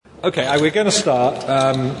Okay, we're going to start.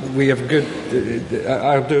 We have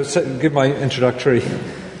I'll give my introduction,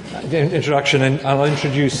 and I'll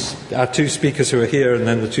introduce our two speakers who are here, and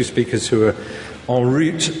then the two speakers who are en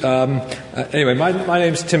route. Anyway, my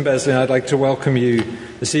name's Tim Besley, and I'd like to welcome you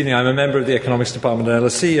this evening. I'm a member of the Economics Department at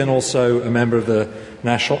LSE, and also a member of the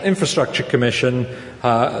National Infrastructure Commission,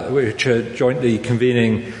 which are jointly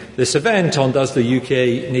convening this event on does the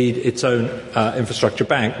UK need its own infrastructure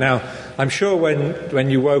bank. Now, I'm sure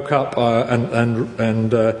when you woke up and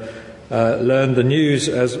learned the news,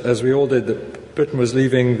 as we all did, that Britain was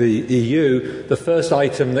leaving the EU, the first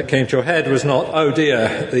item that came to your head was not, oh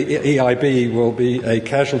dear, the EIB will be a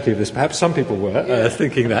casualty of this. Perhaps some people were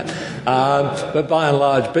thinking that. But by and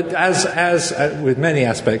large, but as with many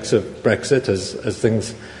aspects of Brexit, as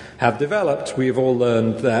things have developed, we've all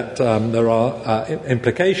learned that there are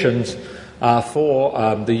implications for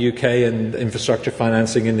the UK and infrastructure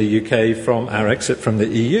financing in the UK from our exit from the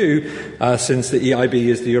EU, since the EIB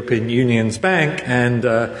is the European Union's bank and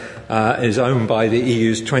is owned by the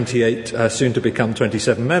EU's 28, soon to become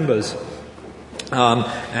 27 members,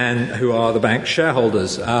 and who are the bank's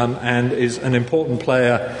shareholders, and is an important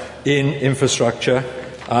player in infrastructure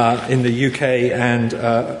in the UK and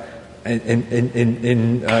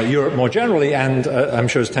in Europe more generally, and I'm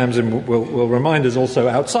sure, as Tamsin will remind us, also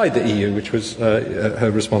outside the EU, which was her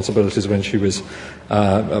responsibilities when she was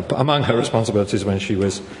among her responsibilities when she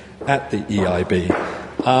was at the EIB.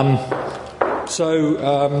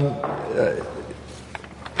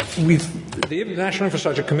 The National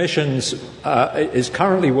Infrastructure Commission is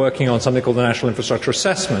currently working on something called the National Infrastructure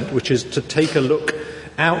Assessment, which is to take a look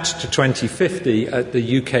out to 2050 at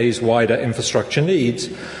the UK's wider infrastructure needs.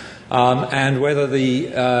 And whether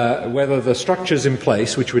the structures in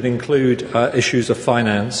place, which would include issues of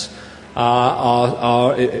finance,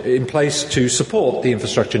 are in place to support the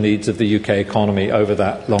infrastructure needs of the UK economy over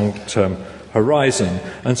that long-term horizon.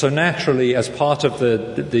 And so naturally, as part of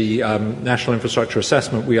the National Infrastructure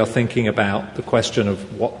Assessment, we are thinking about the question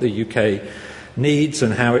of what the UK needs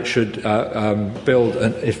and how it should build,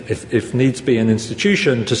 if needs be, an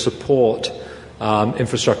institution to support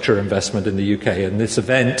infrastructure investment in the UK, and this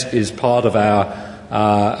event is part of our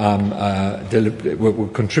will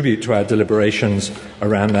contribute to our deliberations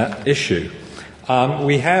around that issue.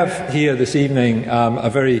 We have here this evening a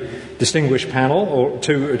very distinguished panel, or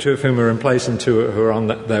two of whom are in place and two who are on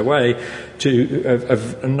their way,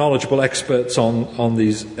 of knowledgeable experts on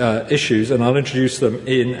these issues, and I'll introduce them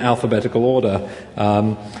in alphabetical order.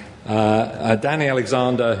 Danny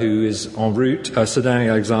Alexander, who is en route. Sir Danny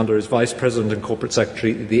Alexander is Vice President and Corporate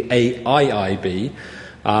Secretary of the AIIB.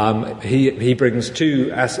 He brings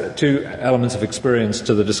two elements of experience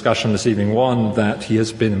to the discussion this evening. One, that he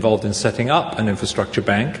has been involved in setting up an infrastructure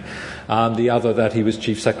bank. The other, that he was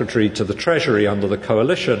Chief Secretary to the Treasury under the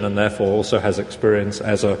Coalition and therefore also has experience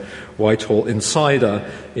as a Whitehall insider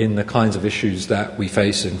in the kinds of issues that we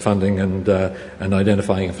face in funding and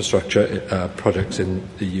identifying infrastructure projects in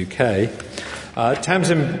the UK.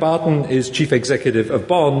 Tamsin Barton is Chief Executive of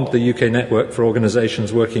BOND, the UK network for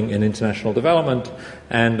organisations working in international development,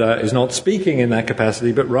 and is not speaking in that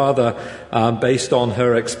capacity, but rather based on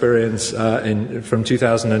her experience from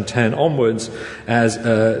 2010 onwards as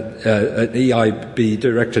an EIB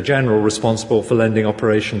Director General responsible for lending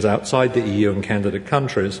operations outside the EU and candidate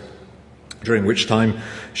countries, during which time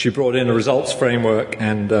she brought in a results framework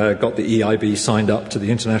and got the EIB signed up to the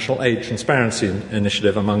International Aid Transparency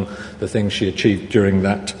Initiative, among the things she achieved during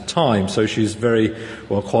that time. So she's very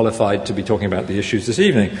well qualified to be talking about the issues this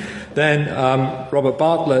evening. Then Robert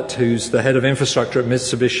Bartlett, who's the head of infrastructure at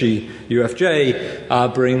Mitsubishi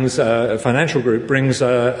UFJ, brings a financial group, brings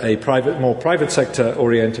a more private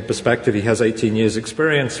sector-oriented perspective. He has 18 years'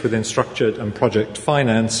 experience within structured and project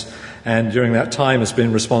finance, and during that time has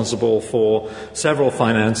been responsible for several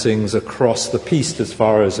financings across the piece as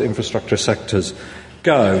far as infrastructure sectors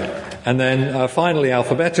go. And then finally,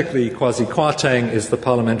 alphabetically, Kwasi Kwarteng is the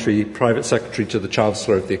Parliamentary Private Secretary to the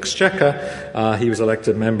Chancellor of the Exchequer. He was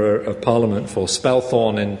elected Member of Parliament for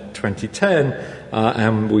Spelthorne in 2010,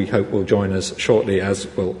 and we hope will join us shortly, as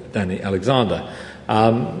will Danny Alexander.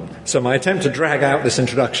 So my attempt to drag out this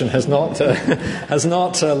introduction has not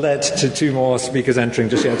led to two more speakers entering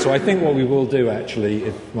just yet. So I think what we will do, actually,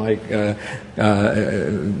 if my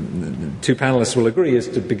two panelists will agree, is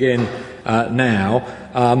to begin now.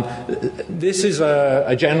 This is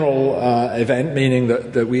a general event, meaning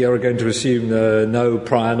that we are going to assume no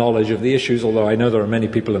prior knowledge of the issues, although I know there are many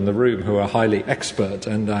people in the room who are highly expert,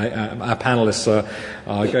 and our panelists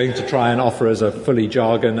are going to try and offer us a fully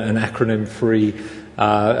jargon and acronym-free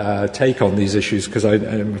take on these issues, because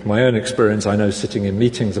with my own experience, I know sitting in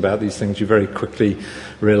meetings about these things, you very quickly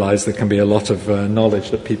realize there can be a lot of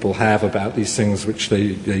knowledge that people have about these things which they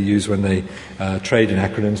use when they trade in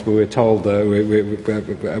acronyms, but we're told,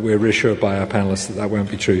 we're reassured by our panelists that won't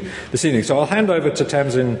be true this evening. So I'll hand over to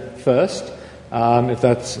Tamsin first, if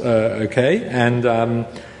that's okay, and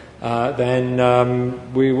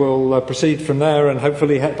then we will proceed from there, and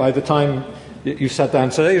hopefully by the time you've sat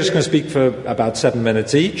down today, you're just going to speak for about 7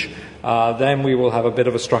 minutes each. Then we will have a bit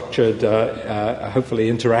of a structured, hopefully,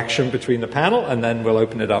 interaction between the panel, and then we'll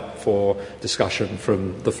open it up for discussion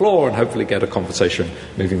from the floor and hopefully get a conversation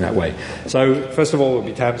moving that way. So, first of all, will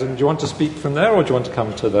be Tamsin. Do you want to speak from there, or do you want to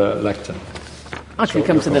come to the lectern? I can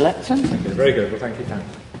come to the lectern. Okay, very good. Well, thank you,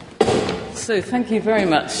 Tamsin. So, thank you very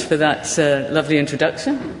much for that lovely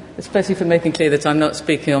introduction, especially for making clear that I'm not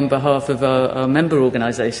speaking on behalf of our member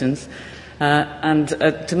organisations. And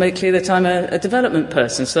to make clear that I'm a development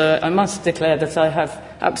person. So I must declare that I have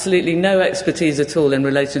absolutely no expertise at all in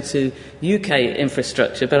relation to UK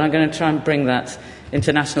infrastructure, but I'm going to try and bring that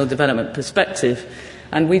international development perspective.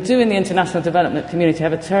 And we do in the international development community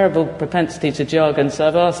have a terrible propensity to jargon, so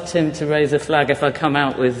I've asked Tim to raise a flag if I come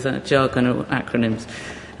out with jargon or acronyms,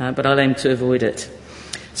 but I'll aim to avoid it.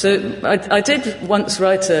 So I did once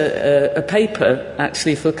write a paper,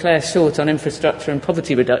 actually, for Claire Short on infrastructure and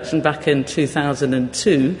poverty reduction back in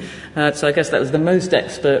 2002. So I guess that was the most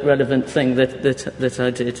expert relevant thing that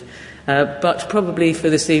I did. But probably for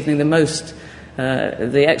this evening,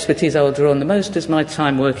 the expertise I will draw on the most is my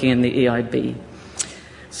time working in the EIB.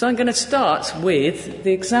 So I'm going to start with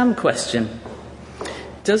the exam question.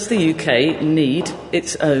 Does the UK need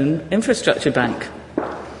its own infrastructure bank?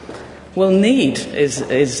 Well, need is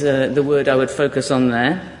the word I would focus on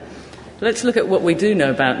there. Let's look at what we do know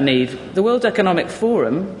about need. The World Economic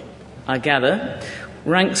Forum, I gather,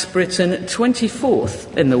 ranks Britain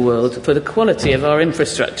 24th in the world for the quality of our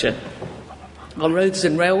infrastructure. Our roads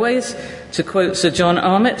and railways, to quote Sir John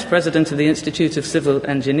Armitt, President of the Institute of Civil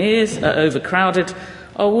Engineers, are overcrowded.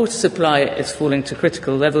 Our water supply is falling to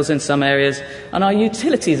critical levels in some areas, and our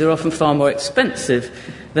utilities are often far more expensive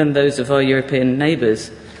than those of our European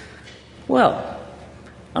neighbours. Well,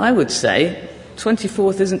 I would say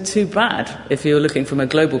 24th isn't too bad if you're looking from a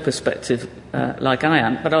global perspective like I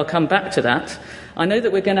am, but I'll come back to that. I know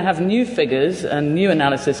that we're going to have new figures and new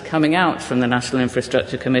analysis coming out from the National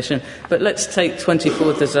Infrastructure Commission, but let's take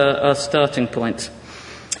 24th as our starting point.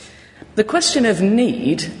 The question of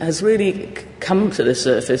need has really come to the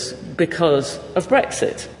surface because of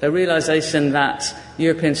Brexit, a realisation that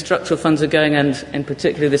European structural funds are going, and in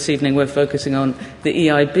particular this evening we're focusing on the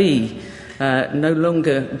EIB, no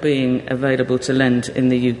longer being available to lend in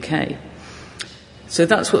the UK. So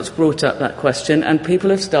that's what's brought up that question, and people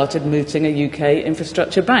have started mooting a UK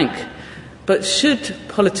infrastructure bank. But should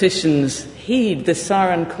politicians heed the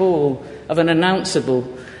siren call of an announceable,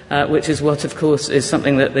 which is what, of course, is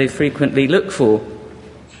something that they frequently look for?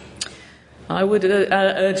 I would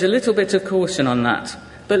urge a little bit of caution on that.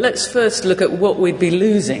 But let's first look at what we'd be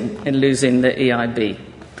losing in losing the EIB.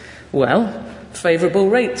 Well, favourable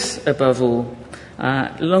rates, above all,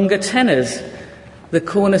 longer tenors, the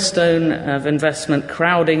cornerstone of investment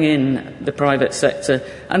crowding in the private sector,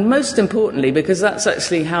 and most importantly, because that's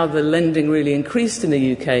actually how the lending really increased in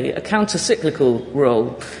the UK, a counter-cyclical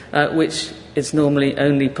role, which is normally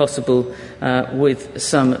only possible with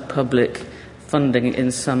some public funding in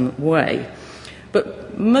some way.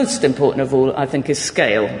 But most important of all, I think, is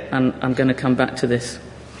scale, and I'm going to come back to this.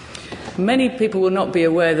 Many people will not be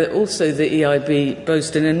aware that also the EIB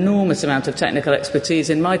boasts an enormous amount of technical expertise.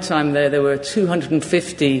 In my time there were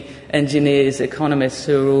 250 engineers, economists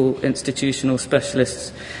who are all institutional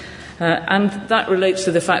specialists. And that relates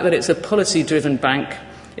to the fact that it's a policy-driven bank.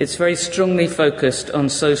 It's very strongly focused on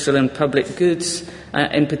social and public goods,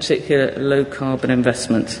 in particular low-carbon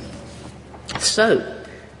investment. So,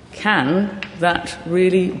 can that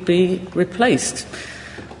really be replaced?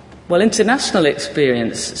 Well, international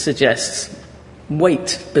experience suggests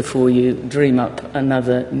wait before you dream up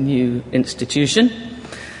another new institution.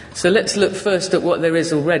 So let's look first at what there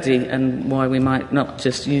is already and why we might not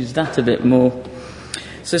just use that a bit more.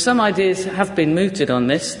 So some ideas have been mooted on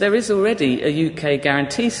this. There is already a UK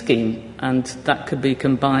guarantee scheme, and that could be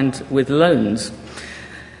combined with loans.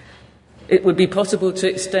 It would be possible to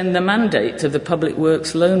extend the mandate of the Public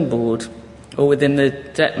Works Loan Board or within the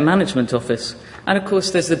Debt Management Office. And, of course,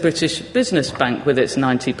 there's the British Business Bank with its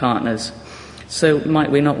 90 partners. So might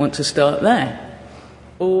we not want to start there?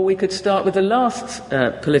 Or we could start with the last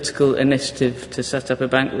political initiative to set up a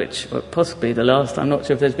bank, or possibly the last, I'm not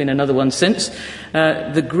sure if there's been another one since,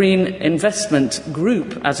 the Green Investment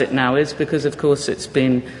Group, as it now is, because, of course, it's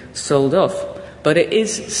been sold off. But it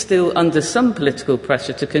is still under some political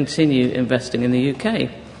pressure to continue investing in the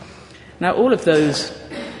UK. Now, all of those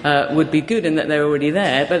would be good in that they're already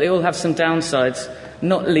there, but they all have some downsides,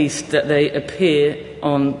 not least that they appear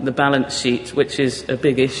on the balance sheet, which is a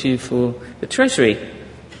big issue for the Treasury.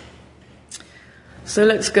 So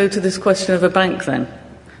let's go to this question of a bank then.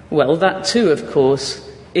 Well, that too, of course,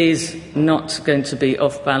 is not going to be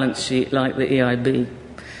off-balance sheet like the EIB.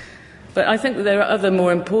 But I think that there are other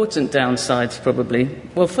more important downsides, probably.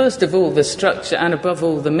 Well, first of all, the structure and, above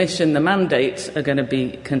all, the mission, the mandates are going to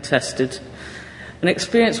be contested. And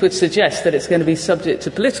experience would suggest that it's going to be subject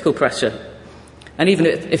to political pressure. And even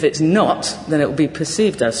if it's not, then it will be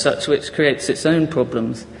perceived as such, which creates its own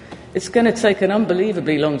problems. It's going to take an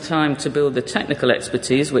unbelievably long time to build the technical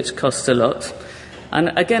expertise, which costs a lot.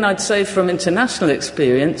 And again, I'd say from international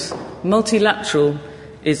experience, multilateral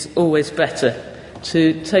is always better.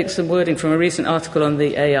 To take some wording from a recent article on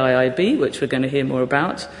the AIIB, which we're going to hear more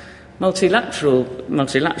about,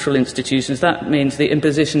 multilateral institutions, that means the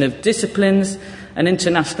imposition of disciplines and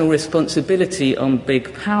international responsibility on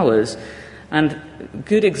big powers. And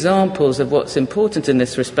good examples of what's important in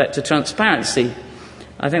this respect are transparency.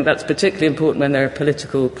 I think that's particularly important when there are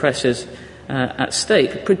political pressures at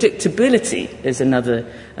stake. Predictability is another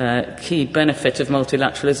key benefit of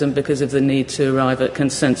multilateralism because of the need to arrive at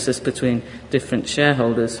consensus between different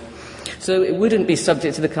shareholders. So it wouldn't be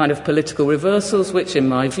subject to the kind of political reversals which, in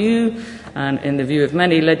my view, and in the view of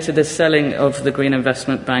many, led to the selling of the Green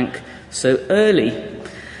Investment Bank so early.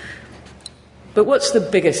 But what's the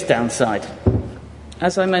biggest downside?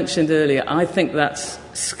 As I mentioned earlier, I think that's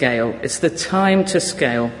scale. It's the time to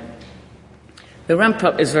scale. The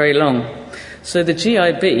ramp-up is very long. So the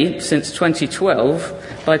GIB, since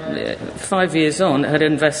 2012, by 5 years on, had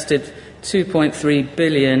invested 2.3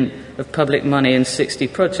 billion of public money in 60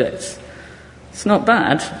 projects. It's not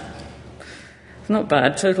bad. It's not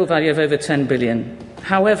bad. Total value of over 10 billion.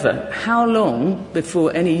 However, how long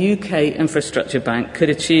before any UK infrastructure bank could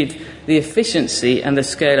achieve the efficiency and the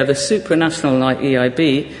scale of a supranational like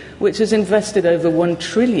EIB, which has invested over 1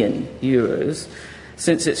 trillion euros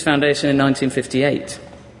since its foundation in 1958?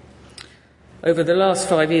 Over the last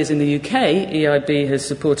 5 years in the UK, EIB has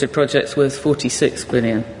supported projects worth 46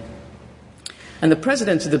 billion. And the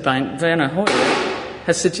president of the bank, Werner Hoyer,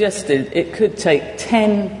 has suggested it could take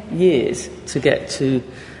 10 years to get to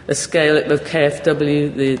a scale of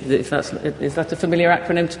KfW, is that a familiar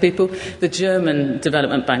acronym to people? The German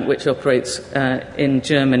development bank, which operates in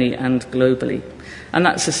Germany and globally. And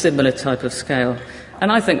that's a similar type of scale.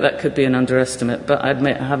 And I think that could be an underestimate, but I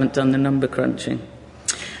admit I haven't done the number crunching.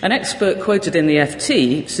 An expert quoted in the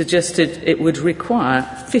FT suggested it would require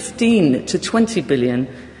 15 to 20 billion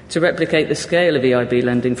to replicate the scale of EIB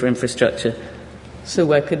lending for infrastructure. So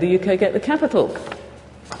where could the UK get the capital?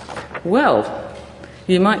 Well,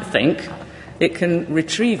 you might think it can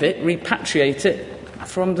retrieve it, repatriate it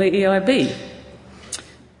from the EIB.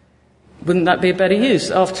 Wouldn't that be a better use?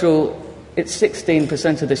 After all, it's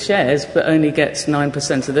 16% of the shares, but only gets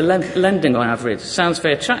 9% of the lending on average. Sounds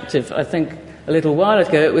very attractive. I think a little while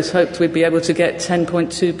ago it was hoped we'd be able to get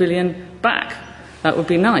 10.2 billion back. That would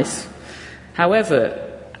be nice. However,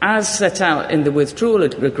 as set out in the withdrawal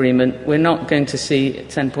agreement, we're not going to see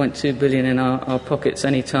 10.2 billion in our pockets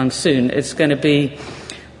anytime soon. It's going to be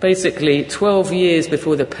basically 12 years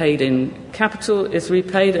before the paid-in capital is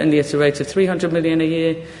repaid, only at a rate of 300 million a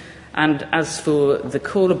year. And as for the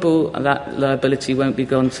callable, that liability won't be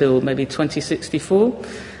gone till maybe 2064.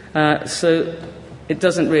 So it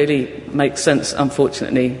doesn't really make sense,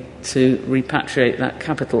 unfortunately, to repatriate that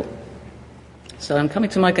capital. So I'm coming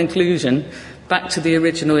to my conclusion. Back to the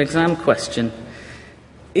original exam question.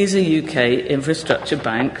 Is a UK infrastructure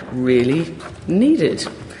bank really needed?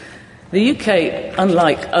 The UK,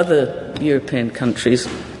 unlike other European countries,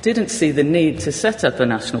 didn't see the need to set up a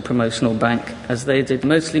national promotional bank, as they did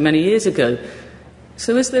mostly many years ago.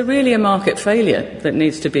 So is there really a market failure that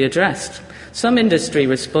needs to be addressed? Some industry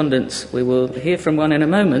respondents, we will hear from one in a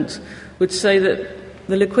moment, would say that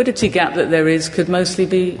the liquidity gap that there is could mostly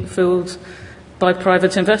be filled by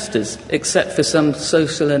private investors, except for some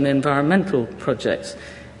social and environmental projects.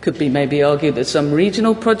 Could be maybe argued that some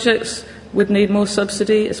regional projects would need more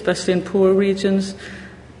subsidy, especially in poorer regions.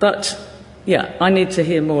 But, yeah, I need to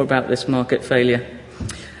hear more about this market failure.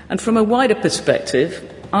 And from a wider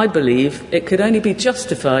perspective, I believe it could only be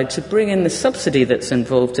justified to bring in the subsidy that's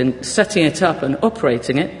involved in setting it up and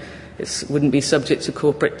operating it. It wouldn't be subject to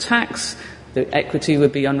corporate tax. The equity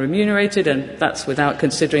would be unremunerated, and that's without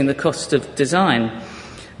considering the cost of design,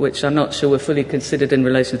 which I'm not sure were fully considered in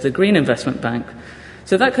relation to the Green Investment Bank.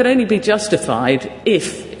 So that could only be justified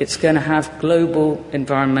if it's going to have global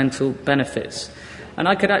environmental benefits. And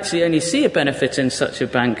I could actually only see a benefit in such a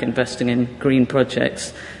bank investing in green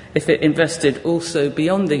projects if it invested also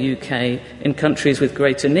beyond the UK in countries with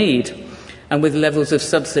greater need and with levels of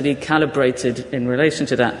subsidy calibrated in relation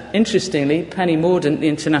to that. Interestingly, Penny Mordaunt, the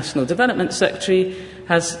International Development Secretary,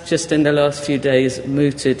 has just in the last few days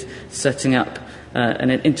mooted setting up an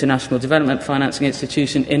international development financing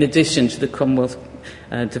institution in addition to the Commonwealth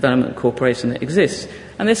Development Corporation that exists.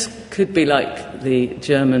 And this could be like the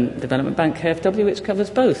German Development Bank, KfW, which covers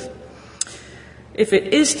both. If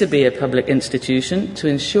it is to be a public institution, to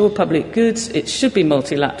ensure public goods, it should be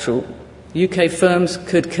multilateral. UK firms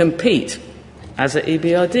could compete, as at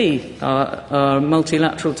EBRD, are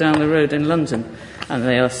multilateral down the road in London, and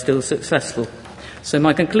they are still successful. So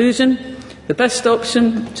my conclusion, the best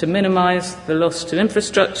option to minimise the loss to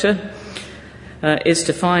infrastructure is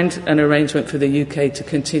to find an arrangement for the UK to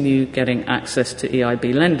continue getting access to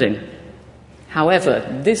EIB lending. However,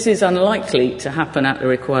 this is unlikely to happen at the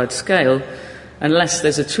required scale unless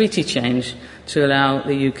there's a treaty change to allow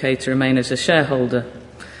the UK to remain as a shareholder.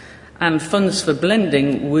 And funds for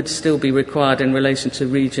blending would still be required in relation to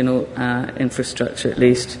regional infrastructure, at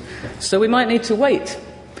least. So we might need to wait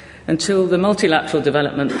until the multilateral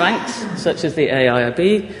development banks, such as the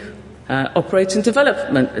AIIB, operate in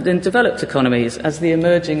developed economies as the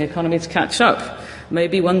emerging economies catch up.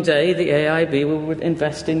 Maybe one day the AIIB will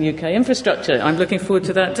invest in UK infrastructure. I'm looking forward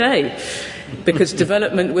to that day, because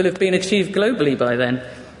development will have been achieved globally by then.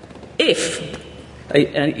 If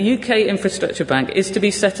a UK infrastructure bank is to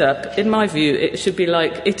be set up, in my view, it should be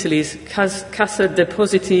like Italy's Cassa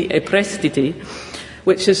Depositi e Prestiti,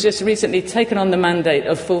 which has just recently taken on the mandate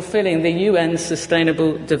of fulfilling the UN's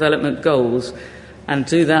Sustainable Development Goals, and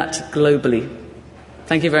do that globally.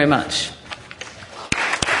 Thank you very much.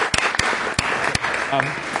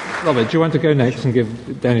 Robert, do you want to go next and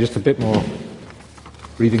give Danny just a bit more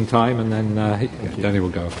breathing time, and then Danny will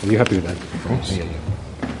go. Are you happy with that?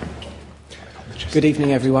 Good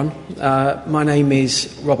evening, everyone. My name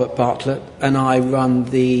is Robert Bartlett, and I run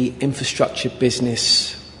the infrastructure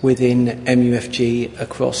business within MUFG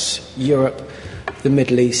across Europe, the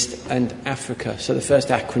Middle East and Africa. So the first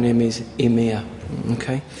acronym is EMEA.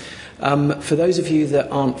 Okay. For those of you that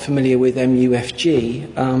aren't familiar with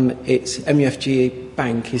MUFG, MUFG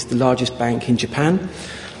Bank is the largest bank in Japan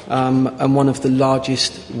and one of the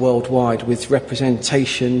largest worldwide, with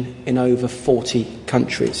representation in over 40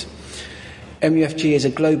 countries. MUFG is a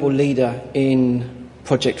global leader in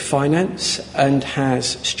project finance and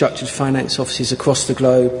has structured finance offices across the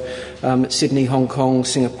globe, Sydney, Hong Kong,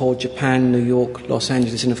 Singapore, Japan, New York, Los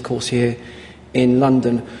Angeles, and of course here in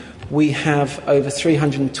London. We have over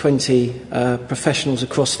 320 professionals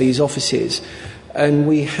across these offices, and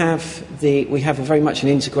we have a very much an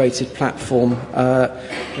integrated platform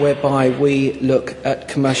whereby we look at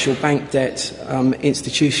commercial bank debt,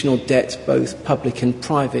 institutional debt, both public and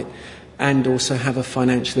private, and also have a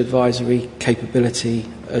financial advisory capability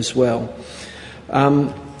as well.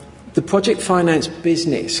 The project finance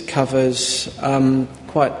business covers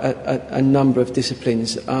quite a number of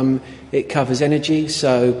disciplines. It covers energy,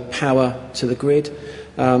 so power to the grid,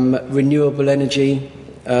 renewable energy,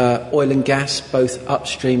 oil and gas, both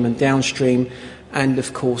upstream and downstream, and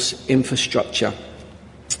of course infrastructure.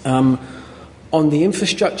 On the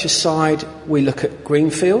infrastructure side, we look at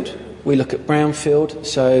greenfield, we look at brownfield.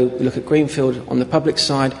 So we look at greenfield on the public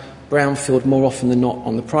side, brownfield more often than not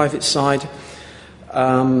on the private side.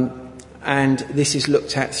 And this is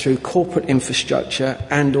looked at through corporate infrastructure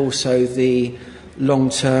and also the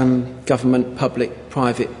long-term government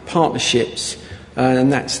public-private partnerships,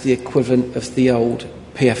 and that's the equivalent of the old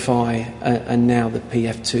PFI and now the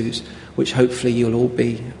PF2s, which hopefully you'll all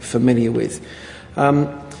be familiar with.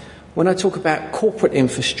 When I talk about corporate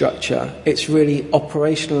infrastructure, it's really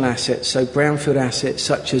operational assets, so brownfield assets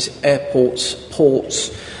such as airports,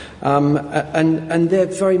 ports, and they're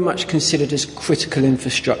very much considered as critical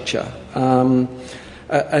infrastructure.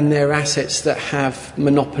 And they're assets that have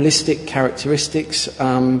monopolistic characteristics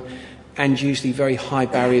and usually very high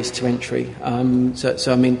barriers to entry.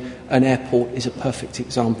 So I mean, an airport is a perfect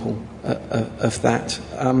example of that.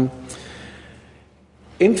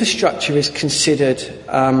 Infrastructure is considered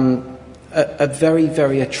a very,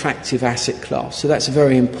 very attractive asset class. So that's a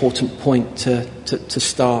very important point to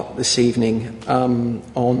start this evening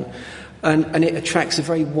on. And it attracts a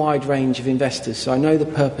very wide range of investors. So I know the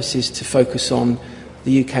purpose is to focus on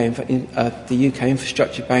the UK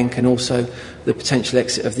Infrastructure Bank and also the potential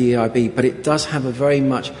exit of the EIB. But it does have a very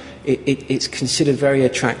much, it's considered very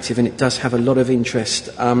attractive, and it does have a lot of interest,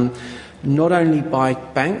 not only by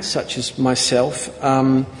banks such as myself,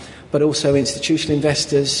 but also institutional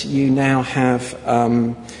investors. You now have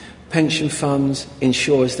pension funds,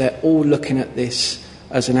 insurers, they're all looking at this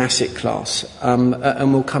as an asset class,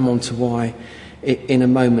 and we'll come on to why in a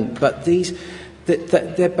moment. But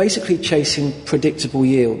they're basically chasing predictable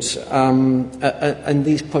yields, and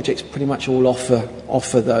these projects pretty much all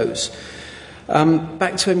offer those.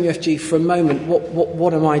 Back to MUFG for a moment.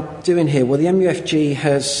 What am I doing here? Well, the MUFG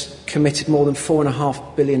has committed more than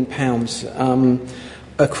 £4.5 billion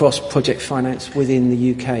across project finance within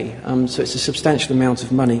the UK. So it's a substantial amount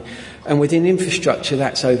of money. And within infrastructure,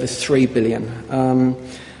 that's over £3 billion.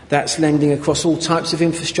 That's lending across all types of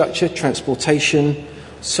infrastructure: transportation,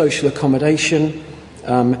 social accommodation,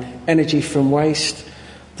 energy from waste,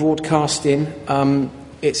 broadcasting.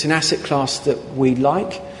 It's an asset class that we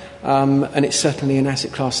like, and it's certainly an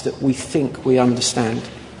asset class that we think we understand.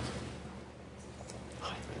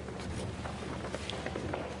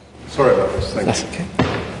 Sorry about this, thank That's you. okay.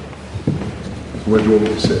 Where do you want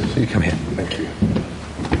me to sit? You come here. Thank you.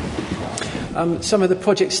 Some of the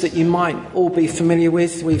projects that you might all be familiar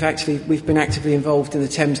with, we've been actively involved in the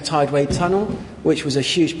Thames Tideway Tunnel, which was a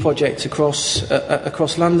huge project across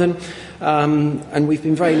London, and we've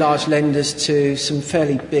been very large lenders to some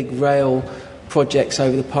fairly big rail projects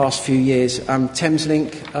over the past few years.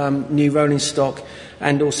 Thameslink, New Rolling Stock,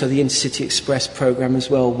 and also the Intercity Express programme as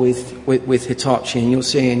well with Hitachi, and you're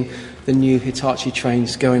seeing the new Hitachi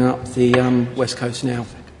trains going up the West Coast now.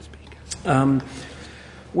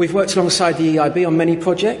 We've worked alongside the EIB on many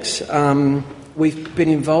projects. We've been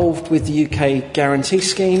involved with the UK Guarantee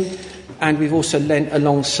Scheme, and we've also lent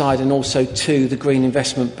alongside and also to the Green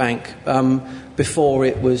Investment Bank before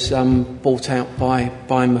it was bought out by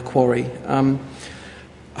Macquarie.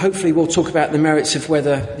 Hopefully we'll talk about the merits of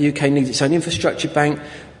whether the UK needs its own infrastructure bank,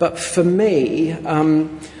 but for me,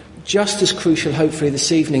 just as crucial, hopefully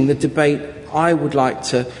this evening, the debate I would like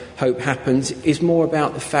to hope happens is more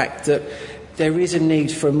about the fact that there is a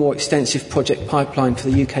need for a more extensive project pipeline for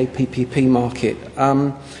the UK PPP market.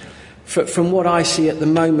 From what I see at the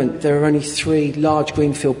moment, there are only 3 large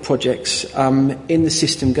greenfield projects in the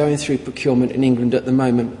system going through procurement in England at the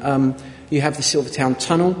moment. You have the Silvertown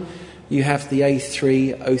Tunnel, you have the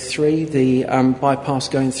A303, the bypass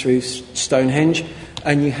going through Stonehenge,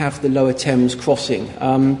 and you have the Lower Thames crossing.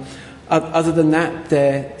 Other than that,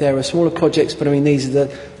 there are smaller projects, but I mean these are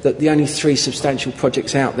the only 3 substantial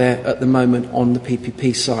projects out there at the moment on the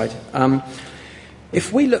PPP side.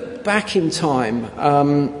 If we look back in time,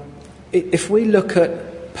 if we look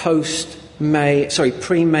at pre-May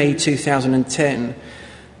 2010,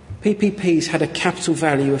 PPPs had a capital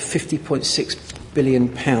value of £50.6 billion.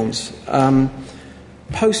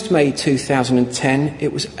 Post-May 2010,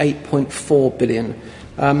 it was £8.4 billion.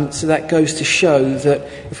 So that goes to show that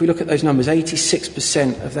if we look at those numbers,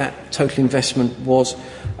 86% of that total investment was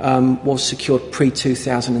secured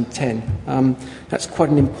pre-2010. That's quite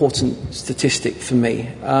an important statistic for me.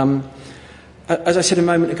 As I said a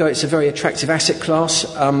moment ago, it's a very attractive asset class,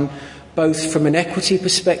 both from an equity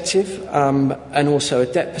perspective and also a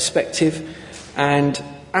debt perspective, and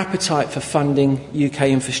appetite for funding UK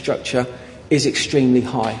infrastructure is extremely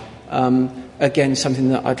high. Again, something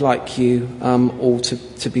that I'd like you all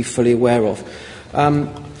to be fully aware of.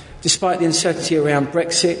 Despite the uncertainty around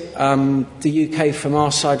Brexit, the UK from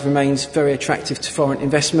our side remains very attractive to foreign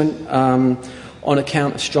investment on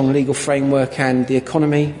account of strong legal framework and the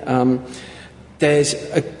economy. There's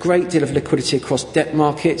a great deal of liquidity across debt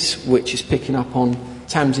markets, which is picking up on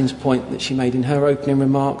Tamsin's point that she made in her opening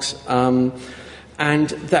remarks. And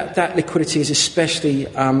that liquidity is especially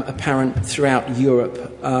apparent throughout Europe,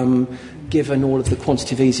 given all of the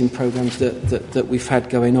quantitative easing programs that we've had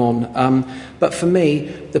going on. But for me,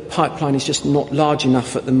 the pipeline is just not large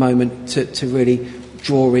enough at the moment to really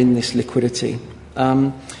draw in this liquidity.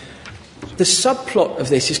 The subplot of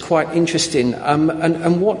this is quite interesting,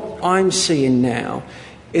 and what I'm seeing now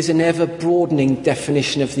is an ever-broadening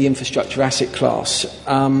definition of the infrastructure asset class.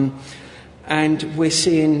 And we're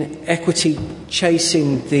seeing equity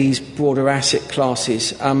chasing these broader asset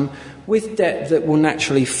classes with debt that will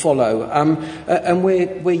naturally follow. And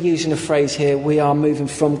we're using a phrase here, we are moving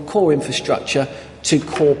from core infrastructure to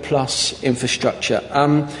core plus infrastructure.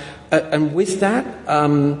 And with that,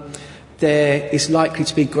 there is likely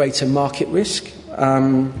to be greater market risk.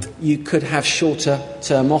 You could have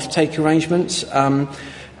shorter-term offtake arrangements.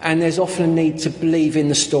 And there's often a need to believe in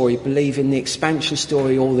the story, believe in the expansion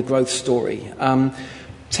story or the growth story.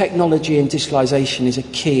 technology and digitalisation is a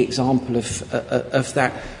key example of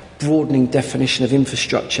that broadening definition of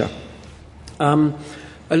infrastructure.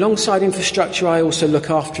 Alongside infrastructure, I also look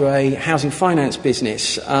after a housing finance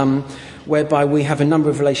business, whereby we have a number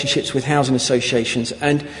of relationships with housing associations,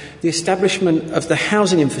 and the establishment of the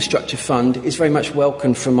Housing Infrastructure Fund is very much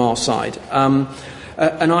welcomed from our side. And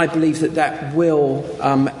I believe that will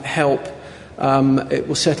help, it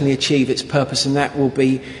will certainly achieve its purpose, and that will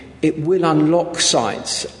be, it will unlock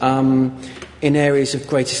sites in areas of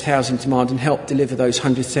greatest housing demand and help deliver those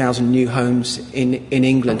 100,000 new homes in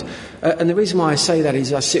England. And the reason why I say that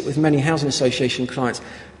is I sit with many housing association clients,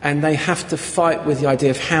 and they have to fight with the idea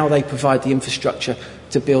of how they provide the infrastructure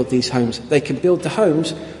to build these homes. They can build the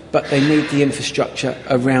homes, but they need the infrastructure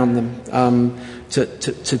around them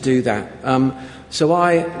to do that. So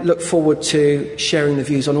I look forward to sharing the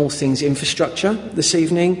views on all things infrastructure this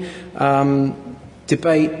evening,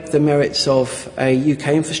 debate the merits of a UK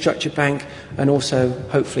infrastructure bank, and also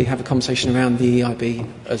hopefully have a conversation around the EIB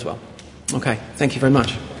as well. Okay, thank you very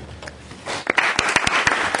much.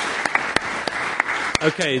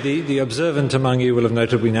 Okay, the observant among you will have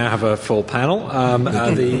noted we now have a full panel. Our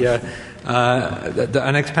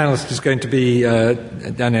next panelist is going to be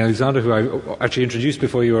Daniel Alexander, who I actually introduced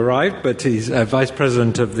before you arrived, but he's Vice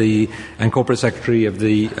President and Corporate Secretary of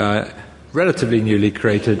the relatively newly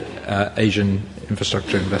created Asian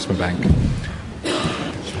Infrastructure Investment Bank.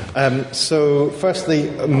 So, firstly,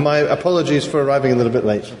 my apologies for arriving a little bit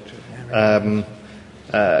late.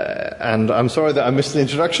 And I'm sorry that I missed the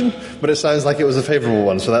introduction, but it sounds like it was a favourable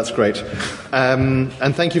one, so that's great. And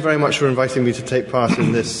thank you very much for inviting me to take part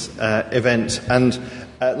in this event. And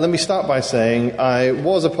let me start by saying I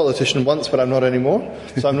was a politician once, but I'm not anymore,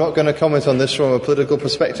 so I'm not going to comment on this from a political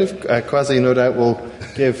perspective. Kwasi, no doubt, will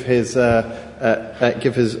give his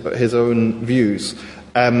own views.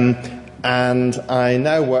 And I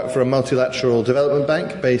now work for a multilateral development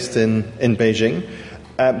bank based in Beijing.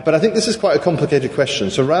 But I think this is quite a complicated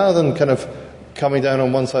question. So rather than kind of coming down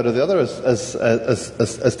on one side or the other,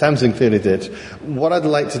 as Tamsin clearly did, what I'd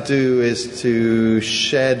like to do is to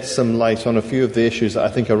shed some light on a few of the issues that I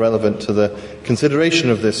think are relevant to the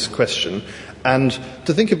consideration of this question, and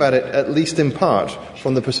to think about it, at least in part,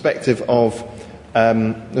 from the perspective of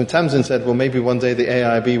Tamsin said, well, maybe one day the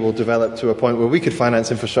AIB will develop to a point where we could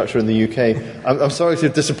finance infrastructure in the UK. I'm sorry to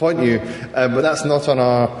disappoint you, but that's not on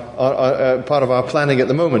our part of our planning at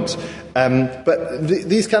the moment. But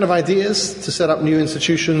these kind of ideas to set up new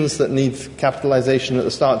institutions that need capitalisation at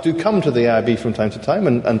the start do come to the AIB from time to time,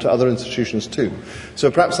 and to other institutions too.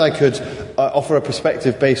 So perhaps I could offer a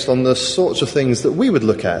perspective based on the sorts of things that we would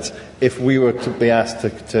look at if we were to be asked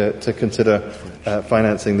to consider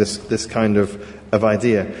financing this kind of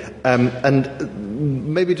idea.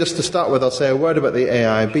 And maybe just to start with, I'll say a word about the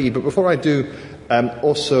AIB, but before I do,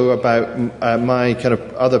 also about my kind of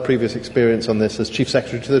other previous experience on this as Chief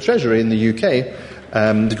Secretary to the Treasury in the UK.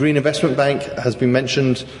 The Green Investment Bank has been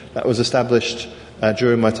mentioned. That was established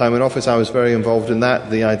during my time in office. I was very involved in that.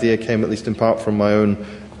 The idea came, at least in part, from my own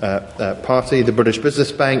party, the British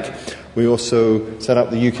Business Bank. We also set up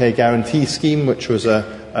the UK Guarantee Scheme, which was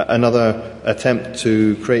another attempt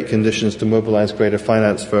to create conditions to mobilise greater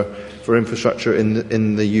finance for infrastructure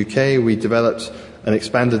in the UK. We developed and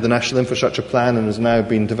expanded the National Infrastructure Plan, and has now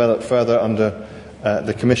been developed further under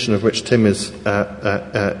the Commission, of which Tim is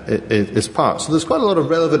part. So there's quite a lot of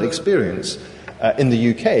relevant experience in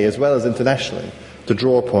the UK as well as internationally to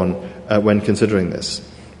draw upon when considering this.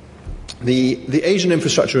 The Asian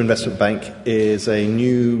Infrastructure Investment Bank is a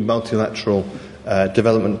new multilateral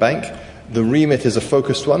development bank. The remit is a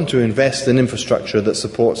focused one to invest in infrastructure that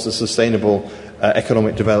supports the sustainable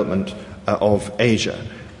economic development of Asia.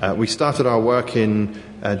 We started our work in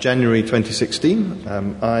January 2016.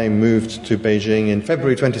 I moved to Beijing in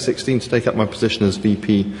February 2016 to take up my position as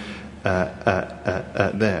VP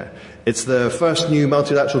there. It's the first new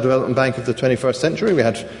multilateral development bank of the 21st century. We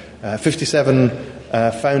had 57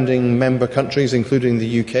 founding member countries, including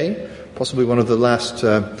the UK, possibly one of the last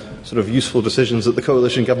sort of useful decisions that the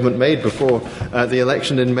coalition government made before the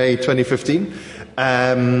election in May 2015.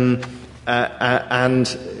 And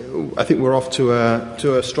I think we're off to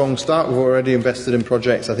a strong start. We've already invested in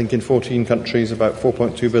projects, I think, in 14 countries, about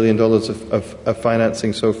 $4.2 billion of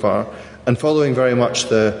financing so far, and following very much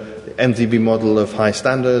the MDB model of high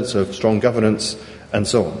standards, of strong governance, and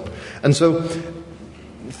so on. And so,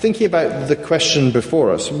 thinking about the question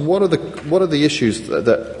before us, what are the issues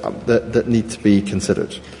that need to be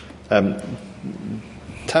considered?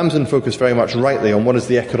 Tamsin focused very much rightly on what is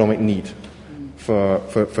the economic need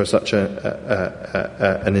for such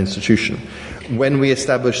an institution. When we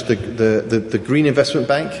established the Green Investment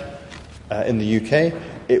Bank in the UK,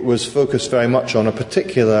 it was focused very much on a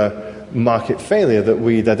particular market failure that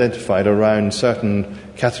we'd identified around certain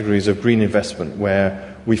categories of green investment,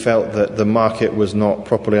 where we felt that the market was not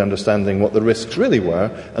properly understanding what the risks really were,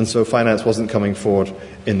 and so finance wasn't coming forward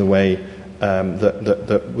in the way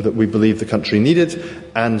that we believed the country needed,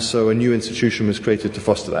 and so a new institution was created to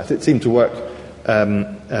foster that. It seemed to work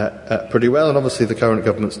pretty well, and obviously the current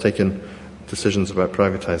government's taken decisions about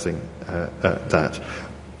privatising that.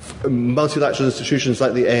 Multilateral institutions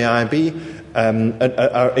like the AIIB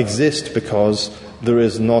exist because there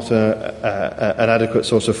is not an adequate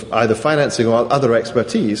source of either financing or other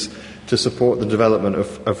expertise to support the development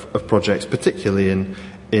of projects, particularly in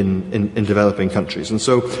developing countries. And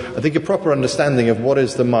so I think a proper understanding of what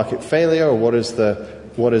is the market failure, or what is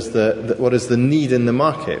the need in the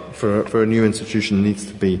market for a new institution needs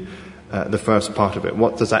to be the first part of it.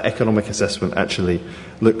 What does that economic assessment actually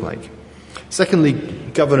look like? Secondly,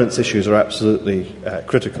 governance issues are absolutely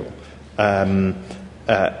critical. The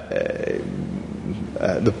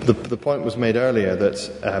point was made earlier that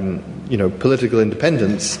political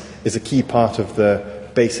independence is a key part of the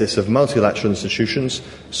basis of multilateral institutions,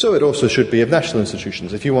 so it also should be of national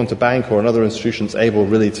institutions. If you want a bank or another institution that's able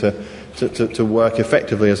really to work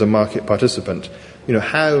effectively as a market participant,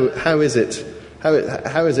 how is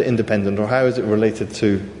it independent, or how is it related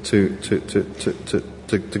to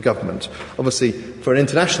government? Obviously, for an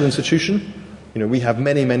international institution, we have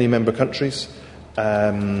many member countries,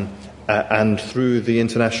 and through the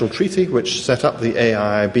international treaty which set up the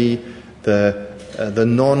AIIB, the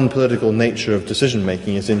non-political nature of decision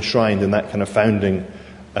making is enshrined in that kind of founding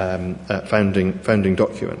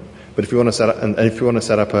document. But if you want to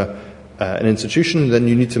set up an institution, then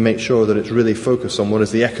you need to make sure that it's really focused on what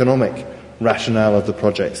is the economic rationale of the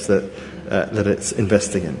projects that it's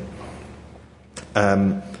investing in.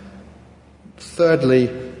 Thirdly,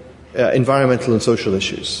 environmental and social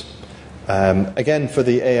issues. Again, for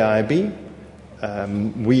the AIIB,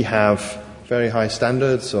 we have very high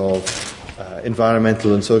standards of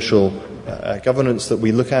environmental and social governance that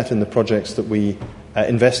we look at in the projects that we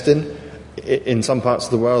invest in. In some parts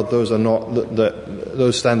of the world, those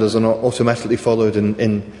standards are not automatically followed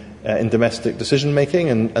in domestic decision making,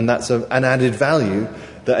 and that's an added value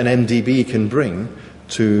that an MDB can bring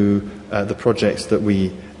to the projects that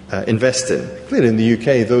we invest in. Clearly, in the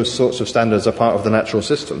UK, those sorts of standards are part of the natural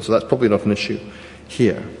system, so that's probably not an issue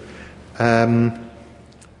here.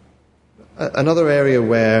 Another area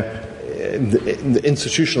where the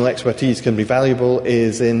institutional expertise can be valuable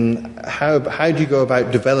is in how do you go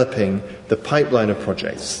about developing the pipeline of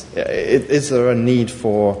projects? Is there a need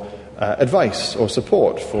for advice or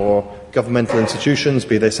support for governmental institutions,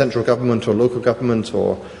 be they central government or local government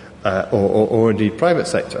or indeed private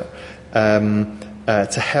sector,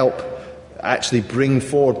 to help actually bring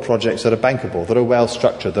forward projects that are bankable, that are well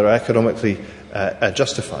structured, that are economically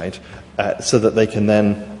justified, so that they can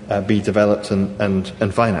then be developed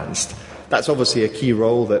and financed. That's obviously a key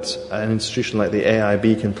role that an institution like the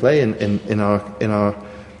AIIB can play in our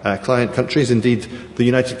client countries. Indeed, the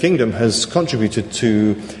United Kingdom has contributed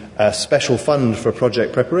to a special fund for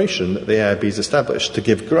project preparation that the AIIB has established to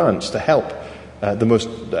give grants to help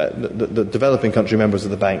the developing country members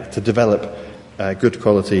of the bank to develop good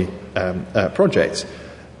quality projects,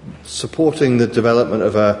 supporting the development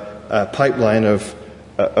of a pipeline of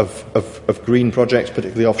green projects,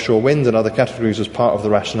 particularly offshore wind and other categories, as part of the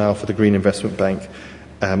rationale for the Green Investment Bank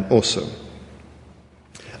also.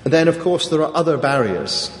 And then, of course, there are other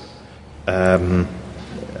barriers.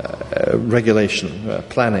 Regulation,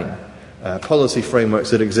 planning, policy frameworks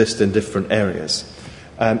that exist in different areas.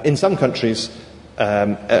 In some countries,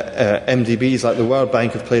 MDBs like the World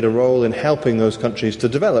Bank have played a role in helping those countries to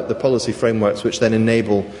develop the policy frameworks which then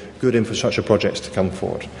enable good infrastructure projects to come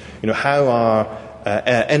forward. How are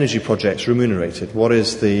energy projects remunerated? What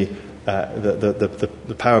is the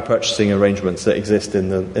power purchasing arrangements that exist in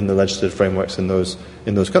the legislative frameworks in those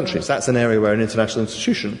countries? That's an area where an international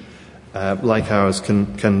institution like ours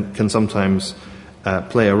can sometimes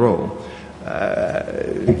play a role.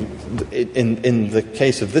 In the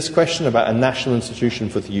case of this question about a national institution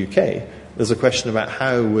for the UK, there's a question about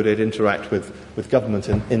how would it interact with government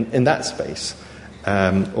in that space,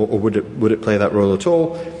 or would it play that role at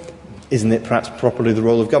all? Isn't it perhaps properly the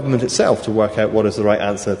role of government itself to work out what is the right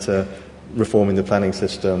answer to reforming the planning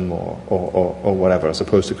system or whatever, as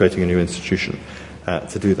opposed to creating a new institution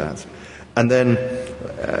to do that? And then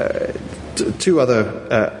two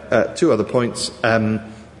other points.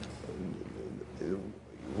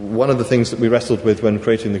 One of the things that we wrestled with when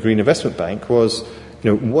creating the Green Investment Bank was,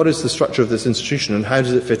 what is the structure of this institution and how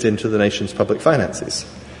does it fit into the nation's public finances?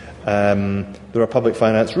 there are public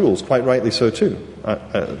finance rules, quite rightly so too.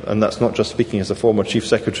 And that's not just speaking as a former Chief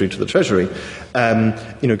Secretary to the Treasury.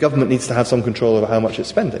 Government needs to have some control over how much it's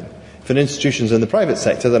spending. If an institution's in the private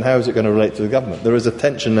sector, then how is it going to relate to the government? There is a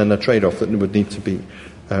tension and a trade-off that would need to be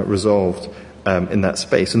resolved in that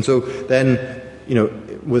space. And so then,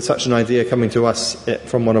 with such an idea coming to us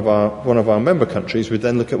from one of our member countries, we'd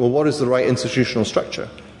then look at, what is the right institutional structure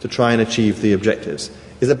to try and achieve the objectives?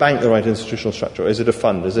 Is a bank the right institutional structure? Is it a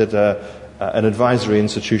fund? Is it an advisory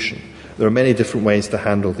institution? There are many different ways to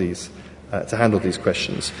handle these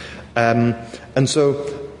questions. And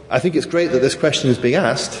so I think it's great that this question is being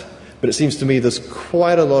asked, but it seems to me there's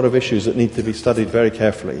quite a lot of issues that need to be studied very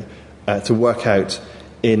carefully to work out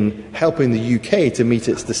in helping the UK to meet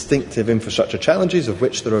its distinctive infrastructure challenges, of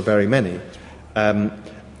which there are very many.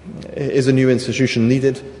 Is a new institution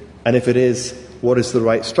needed? And if it is, what is the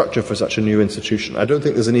right structure for such a new institution? I don't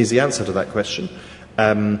think there's an easy answer to that question.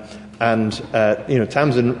 Tamsin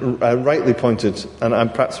rightly pointed, and I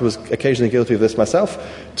perhaps was occasionally guilty of this myself,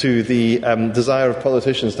 to the desire of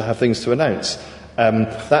politicians to have things to announce.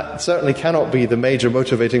 That certainly cannot be the major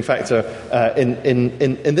motivating factor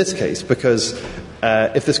in this case, because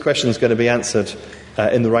if this question is going to be answered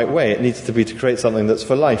in the right way, it needs to be to create something that's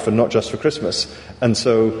for life and not just for Christmas. And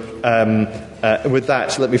so, with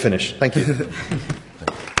that, let me finish. Thank you.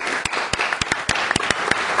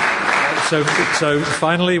 So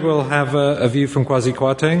finally, we'll have a view from Kwasi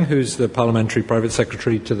Kwarteng, who's the Parliamentary Private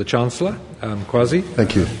Secretary to the Chancellor. Kwasi.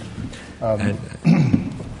 Thank you.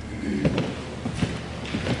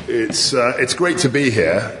 It's great to be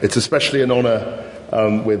here. It's especially an honour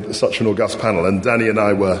with such an august panel. And Danny and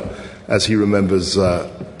I were, as he remembers,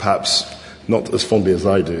 perhaps not as fondly as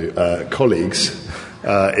I do, colleagues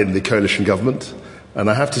in the coalition government. And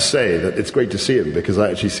I have to say that it's great to see him, because I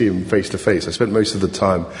actually see him face to face. I spent most of the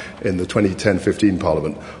time in the 2010-15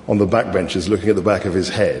 Parliament on the backbenches looking at the back of his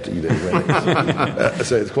head.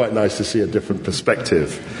 So it's quite nice to see a different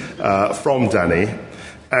perspective from Danny.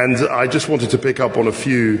 And I just wanted to pick up on a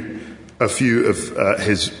few of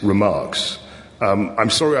his remarks. I'm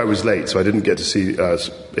sorry I was late, so I didn't get to hear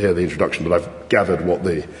the introduction, but I've gathered what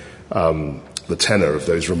the tenor of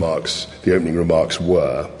those remarks, the opening remarks,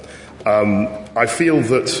 were. I feel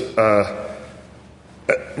that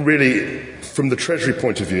really, from the Treasury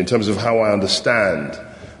point of view, in terms of how I understand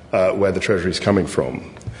where the Treasury is coming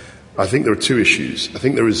from, I think there are two issues. I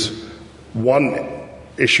think there is one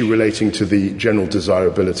issue relating to the general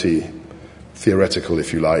desirability, theoretical,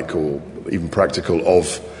 if you like, or even practical,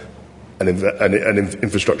 of an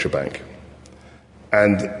infrastructure bank.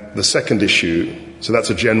 And the second issue, so that's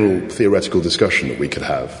a general theoretical discussion that we could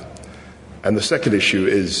have. And the second issue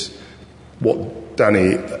is what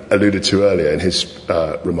Danny alluded to earlier in his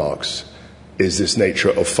remarks, is this nature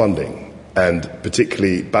of funding, and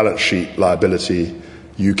particularly balance sheet liability,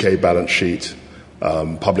 UK balance sheet,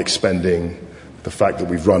 public spending, the fact that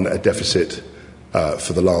we've run a deficit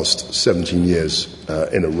for the last 17 years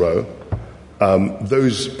in a row.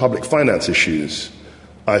 Those public finance issues,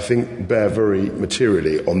 I think, bear very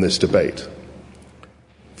materially on this debate.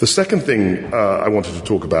 The second thing I wanted to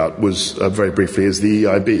talk about was, very briefly, is the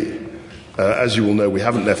EIB. As you all know, we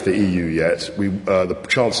haven't left the EU yet. The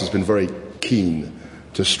Chancellor's been very keen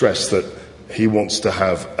to stress that he wants to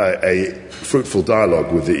have a fruitful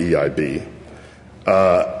dialogue with the EIB,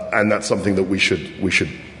 and that's something that we should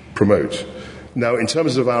promote. Now, in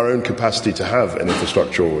terms of our own capacity to have an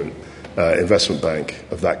infrastructure or investment bank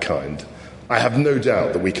of that kind, I have no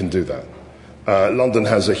doubt that we can do that. London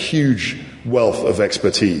has a huge wealth of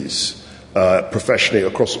expertise professionally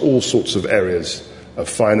across all sorts of areas of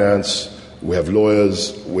finance. We have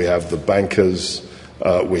lawyers, we have the bankers,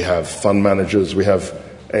 we have fund managers, we have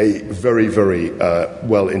a very, very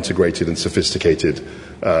well integrated and sophisticated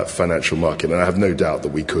financial market. And I have no doubt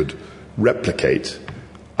that we could replicate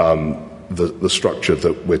the structure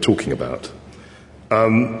that we're talking about.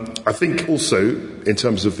 I think also, in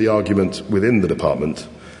terms of the argument within the department,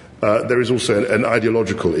 there is also an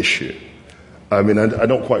ideological issue. I mean, I'm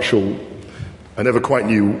not quite sure. I never quite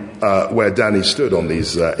knew where Danny stood on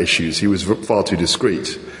these issues. He was far too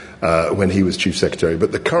discreet when he was Chief Secretary.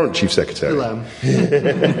 But the current Chief Secretary...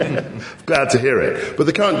 Glad to hear it. But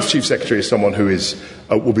the current Chief Secretary is someone who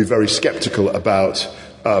will be very sceptical about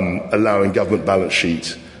allowing government balance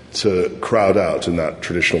sheet to crowd out, in that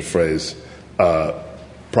traditional phrase,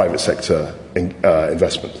 private sector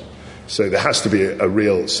investment. So there has to be a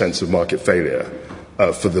real sense of market failure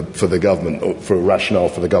for the government, or for a rationale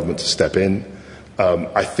for the government to step in.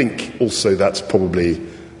 I think also that's probably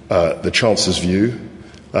the Chancellor's view.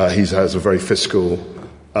 He has a very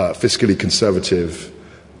fiscally conservative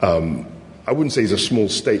I wouldn't say he's a small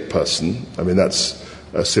state person. I mean, that's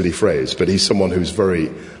a silly phrase, but he's someone who's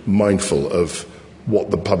very mindful of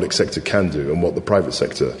what the public sector can do and what the private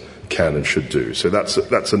sector can and should do. So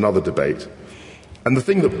that's another debate. And the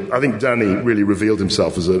thing that I think Danny really revealed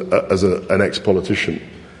himself as an ex-politician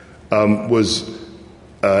was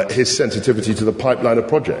his sensitivity to the pipeline of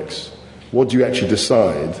projects. What do you actually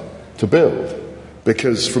decide to build?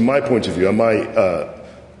 Because from my point of view, and my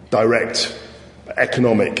direct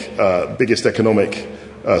biggest economic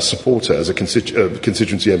supporter as a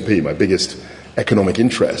constituency MP, my biggest economic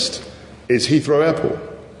interest, is Heathrow Airport.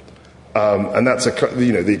 And that's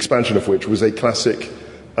the expansion of which was a classic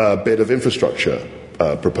bit of infrastructure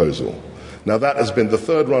proposal. Now that has been the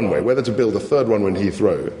third runway. Whether to build a third runway in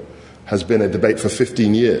Heathrow has been a debate for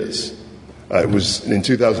 15 years. It was in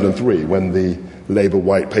 2003 when the Labour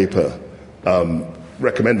White Paper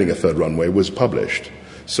recommending a third runway was published.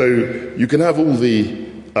 So you can have all the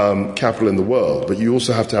capital in the world, but you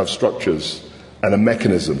also have to have structures and a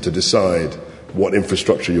mechanism to decide what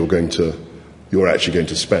infrastructure you're actually going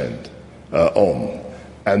to spend on.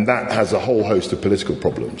 And that has a whole host of political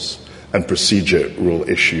problems and procedural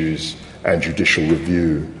issues and judicial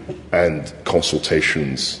review and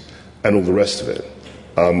consultations and all the rest of it,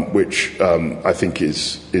 which I think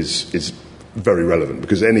is very relevant,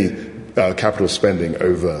 because any capital spending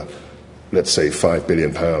over, let's say, £5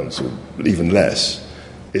 billion or even less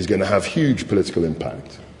is going to have huge political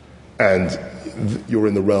impact. And you're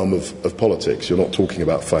in the realm of politics. You're not talking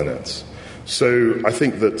about finance. So I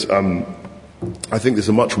think that I think there's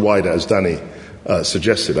a much wider, as Danny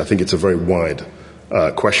suggested, I think it's a very wide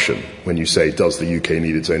question when you say, does the UK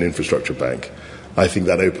need its own infrastructure bank? I think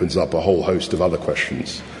that opens up a whole host of other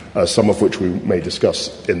questions, some of which we may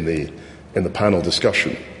discuss in the panel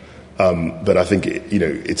discussion. But I think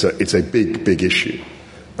it's a big issue,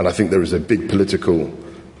 and I think there is a big political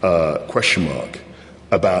question mark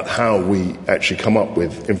about how we actually come up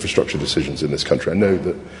with infrastructure decisions in this country. I know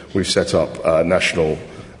that we've set up a National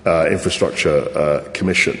Infrastructure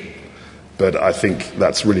Commission, but I think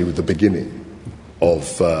that's really the beginning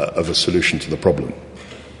of a solution to the problem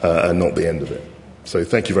and not the end of it. So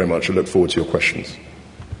thank you very much. I look forward to your questions.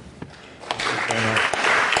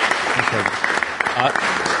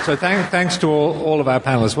 So thanks to all of our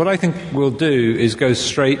panelists. What I think we'll do is go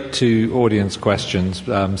straight to audience questions,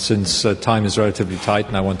 since time is relatively tight,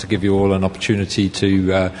 and I want to give you all an opportunity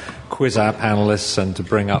to quiz our panelists and to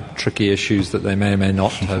bring up tricky issues that they may or may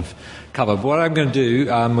not have covered. But what I'm going to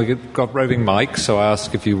do, we've got roving mics, so I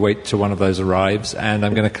ask if you wait till one of those arrives, and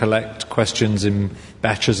I'm going to collect questions in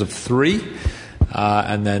batches of 3.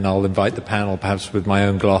 And then I'll invite the panel, perhaps with my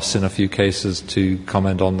own gloss in a few cases, to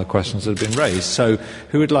comment on the questions that have been raised. So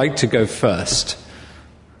who would like to go first?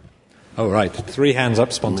 Oh, right. 3 hands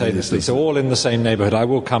up spontaneously. So all in the same neighbourhood. I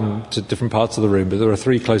will come to different parts of the room, but there are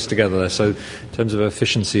 3 close together there. So in terms of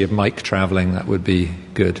efficiency of mic travelling, that would be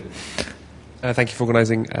good. Thank you for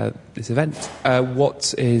organising this event.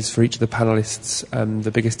 What is, for each of the panellists,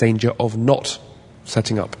 the biggest danger of not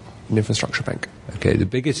setting up an infrastructure bank? Okay, the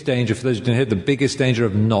biggest danger, for those who didn't hear, the biggest danger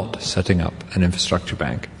of not setting up an infrastructure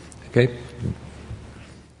bank. Okay?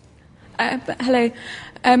 Hello.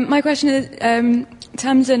 My question is,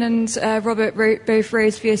 Tamsin and Robert both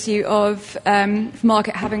raised the issue of the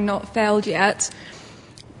market having not failed yet.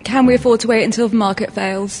 Can we afford to wait until the market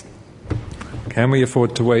fails? Can we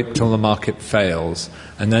afford to wait till the market fails?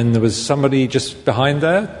 And then there was somebody just behind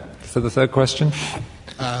there for the third question.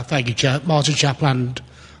 Thank you, Chair. Martin Chapland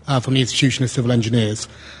from the Institution of Civil Engineers.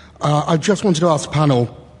 I just wanted to ask the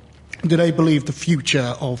panel, do they believe the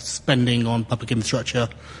future of spending on public infrastructure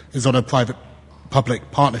is on a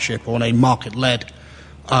private-public partnership or on a market-led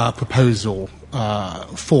proposal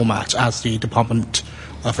format, as the Department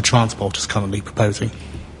for Transport is currently proposing?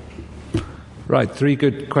 Right, 3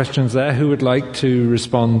 good questions there. Who would like to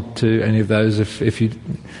respond to any of those? If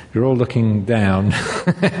you're all looking down.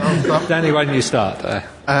 Danny, why don't you start?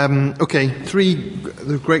 Okay, 3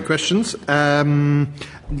 great questions. Let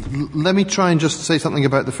me try and just say something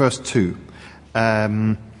about the first 2.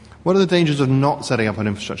 What are the dangers of not setting up an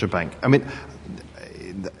infrastructure bank? I mean,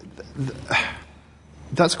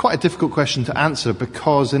 that's quite a difficult question to answer,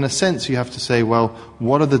 because in a sense you have to say, well,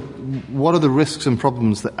 what are the risks and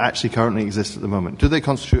problems that actually currently exist at the moment? Do they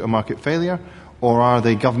constitute a market failure, or are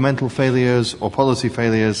they governmental failures or policy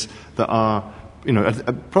failures that are,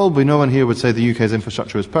 probably no one here would say the UK's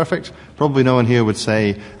infrastructure is perfect. Probably no one here would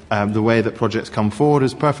say the way that projects come forward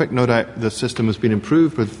is perfect. No doubt the system has been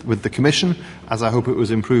improved with the Commission, as I hope it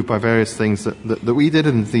was improved by various things that we did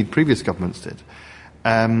and the previous governments did.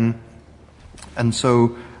 And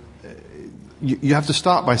so you have to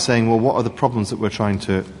start by saying, well, what are the problems that we're trying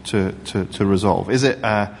to resolve? Is it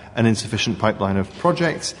an insufficient pipeline of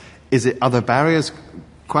projects? Is it other barriers?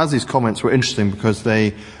 Kwasi's comments were interesting because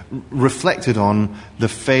they reflected on the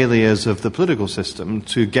failures of the political system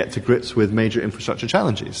to get to grips with major infrastructure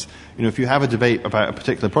challenges. If you have a debate about a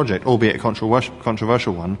particular project, albeit a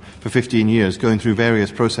controversial one, for 15 years, going through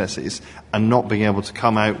various processes and not being able to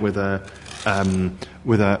come out with a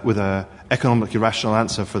economically rational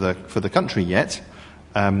answer for the country yet,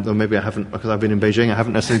 though maybe I haven't, because I've been in Beijing, I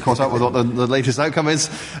haven't necessarily caught up with what the latest outcome is,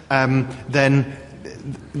 then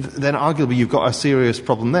arguably you've got a serious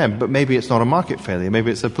problem there. But maybe it's not a market failure, maybe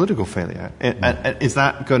it's a political failure. Is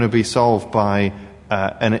that going to be solved by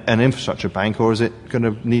an infrastructure bank, or is it going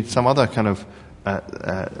to need some other kind of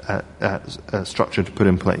structure to put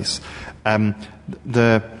in place?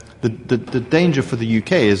 The danger for the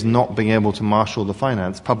UK is not being able to marshal the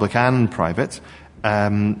finance, public and private,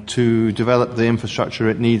 to develop the infrastructure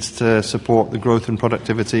it needs to support the growth and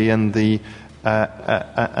productivity and the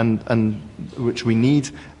and which we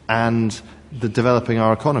need, and the developing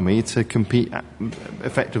our economy to compete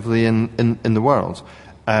effectively in the world.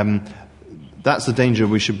 That's the danger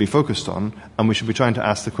we should be focused on, and we should be trying to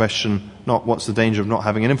ask the question, not what's the danger of not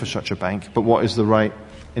having an infrastructure bank, but what is the right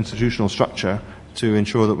institutional structure to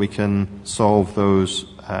ensure that we can solve those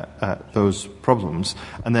problems.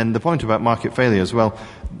 And then the point about market failures, well,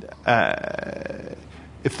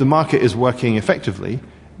 if the market is working effectively,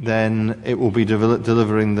 then it will be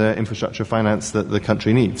delivering the infrastructure finance that the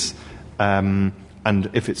country needs. And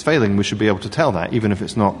if it's failing, we should be able to tell that, even if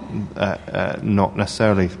it's not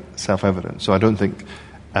necessarily self-evident. So I don't think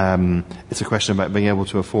it's a question about being able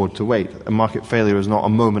to afford to wait. A market failure is not a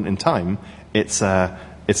moment in time. It's a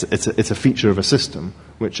feature of a system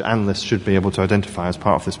which analysts should be able to identify as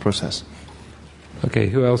part of this process. Okay,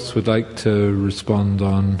 who else would like to respond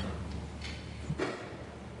on?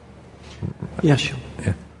 Yeah, sure.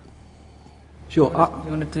 Yeah. Sure. Do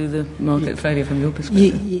you want to do the market failure from your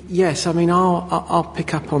perspective? Yes. I mean, I'll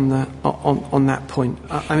pick up on that point.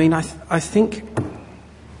 I mean, I think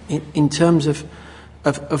in terms of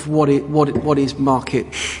what is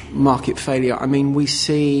market failure. I mean, we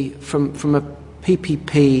see from a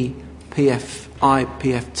PPP, PFI,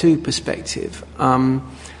 PF2 perspective,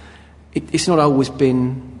 it's not always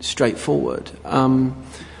been straightforward.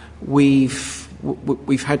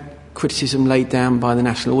 We've had criticism laid down by the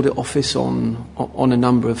National Audit Office on a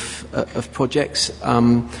number of projects.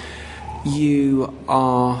 You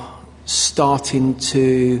are starting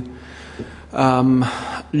to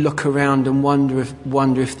look around and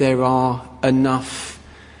wonder if there are enough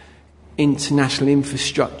international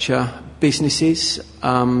infrastructure businesses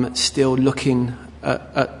still looking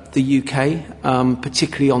at the UK,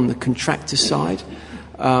 particularly on the contractor side.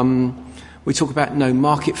 We talk about no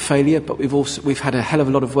market failure, but we've had a hell of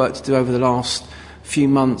a lot of work to do over the last few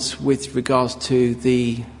months with regards to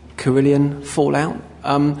the Carillion fallout.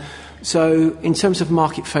 So in terms of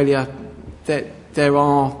market failure, there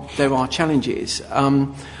are challenges,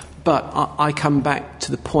 but I come back to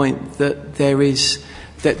the point that there is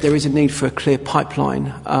a need for a clear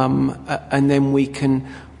pipeline, and then we can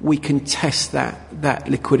test that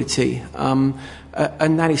liquidity.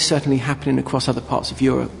 And that is certainly happening across other parts of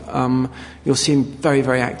Europe. You're seeing very,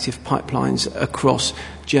 very active pipelines across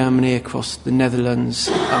Germany, across the Netherlands,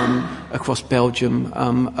 across Belgium,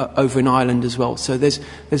 over in Ireland as well. So there's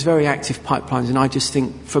very active pipelines, and I just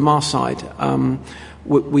think from our side,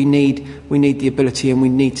 we need the ability, and we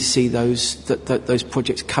need to see those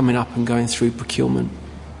projects coming up and going through procurement.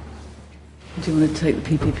 Do you want to take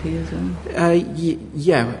the PPP as well?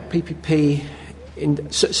 Yeah, PPP.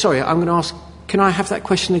 Sorry, I'm going to ask. Can I have that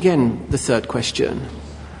question again, the third question?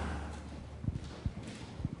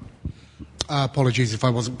 Apologies if I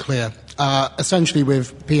wasn't clear. Essentially,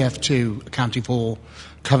 with PF2 accounting for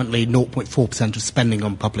currently 0.4% of spending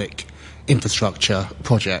on public infrastructure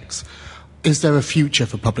projects, is there a future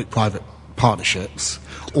for public-private partnerships,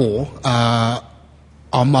 or are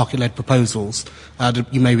market-led proposals?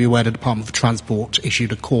 You may be aware the Department for Transport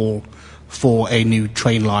issued a call for a new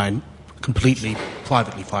train line completely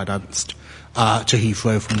privately financed to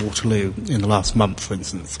Heathrow from Waterloo in the last month, for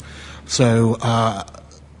instance. So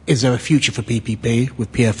is there a future for PPP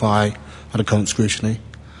with PFI under current scrutiny?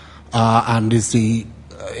 And is the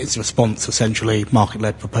response essentially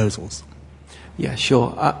market-led proposals? Yeah,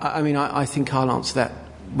 sure. I mean, I think I'll answer that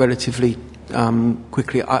relatively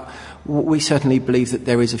quickly. We certainly believe that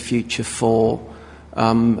there is a future for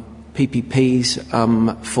PPPs,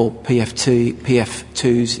 for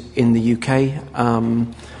PF2s in the UK.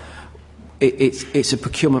 It's a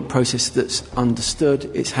procurement process that's understood.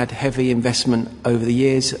 It's had heavy investment over the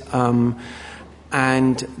years.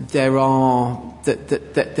 and there are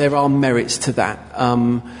merits to that.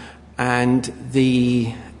 And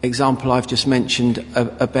the example I've just mentioned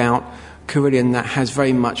about Carillion, that has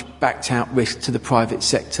very much backed out risk to the private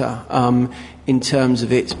sector in terms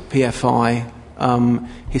of its PFI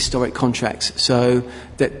historic contracts. So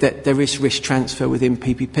that there is risk transfer within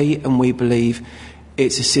PPP, and we believe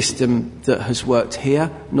it's a system that has worked here,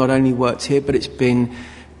 not only worked here, but it's been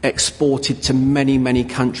exported to many, many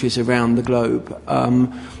countries around the globe,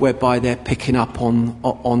 whereby they're picking up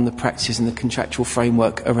on the practices and the contractual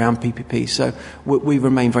framework around PPP. So we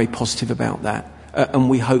remain very positive about that, and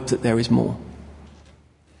we hope that there is more.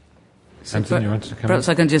 Anthony, you want to come Perhaps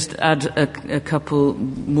I can just add a couple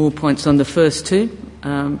more points on the first two.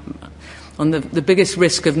 On the biggest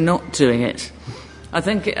risk of not doing it, I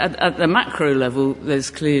think at the macro level, there's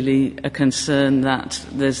clearly a concern that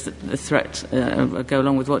there's the threat, go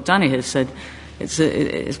along with what Danny has said,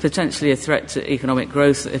 it's potentially a threat to economic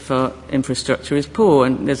growth if our infrastructure is poor.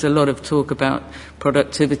 And there's a lot of talk about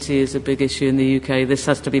productivity as a big issue in the UK. This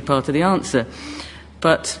has to be part of the answer.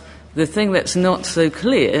 But the thing that's not so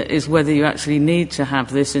clear is whether you actually need to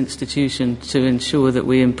have this institution to ensure that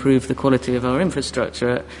we improve the quality of our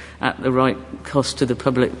infrastructure at the right cost to the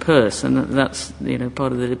public purse, and that's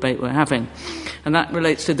part of the debate we're having. And that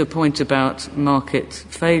relates to the point about market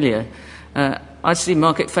failure. I see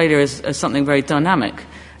market failure as something very dynamic.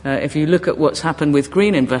 If you look at what's happened with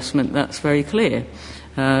green investment, that's very clear.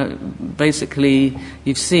 Basically,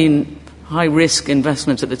 you've seen high-risk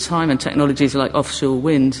investments at the time and technologies like offshore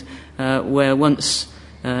wind, where once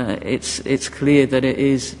it's clear that it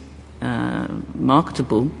is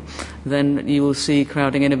marketable, then you will see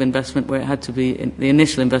crowding in of investment where it had to be, the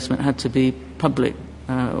initial investment had to be public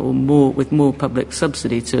or with more public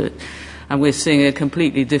subsidy to it. And we're seeing a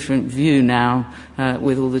completely different view now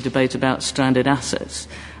with all the debate about stranded assets.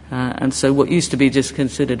 And so what used to be just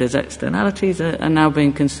considered as externalities are now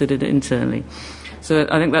being considered internally. So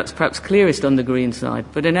I think that's perhaps clearest on the green side.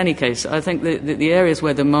 But in any case, I think the areas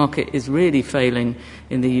where the market is really failing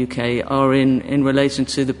in the UK are in relation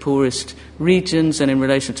to the poorest regions and in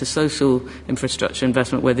relation to social infrastructure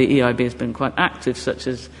investment where the EIB has been quite active, such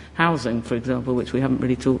as housing, for example, which we haven't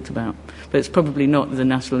really talked about. But it's probably not the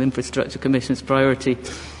National Infrastructure Commission's priority.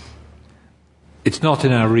 It's not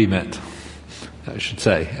in our remit, I should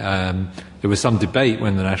say. There was some debate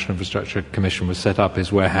when the National Infrastructure Commission was set up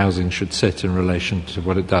is where housing should sit in relation to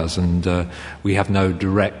what it does, and we have no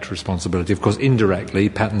direct responsibility. Of course, indirectly,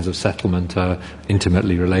 patterns of settlement are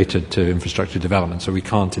intimately related to infrastructure development, so we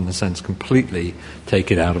can't, in a sense, completely take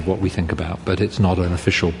it out of what we think about, but it's not an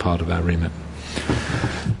official part of our remit.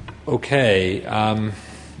 Okay. I'm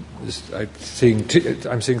seeing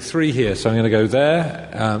three here, so I'm going to go there.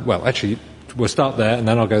 Actually, we'll start there, and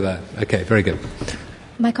then I'll go there. Okay, very good.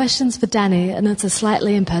 My question's for Danny, and it's a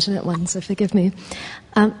slightly impertinent one, so forgive me.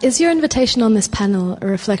 Is your invitation on this panel a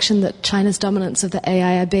reflection that China's dominance of the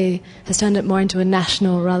AIIB has turned it more into a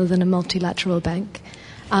national rather than a multilateral bank?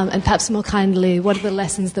 And perhaps more kindly, what are the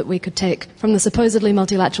lessons that we could take from the supposedly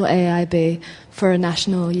multilateral AIIB for a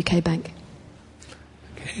national UK bank?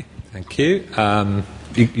 Okay, thank you.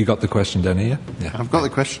 You got the question, Danny, yeah? I've got the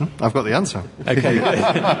question. I've got the answer. Okay,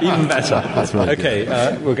 even better. That's really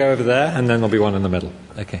okay, we'll go over there, and then there'll be one in the middle.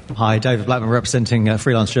 Okay. Hi, David Blackman, representing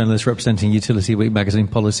freelance journalist, representing Utility Week magazine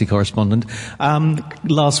policy correspondent.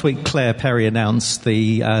 Last week, Claire Perry announced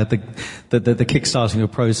the kickstarting of a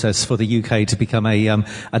process for the UK to become a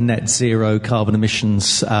net zero carbon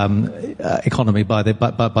emissions economy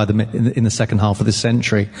in the second half of this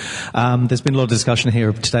century. There's been a lot of discussion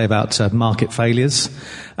here today about market failures.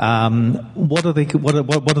 What are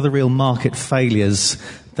the real market failures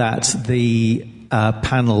that the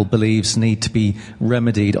panel believes need to be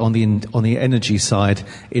remedied on the energy side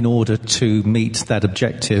in order to meet that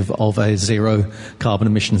objective of a zero carbon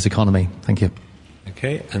emissions economy? Thank you.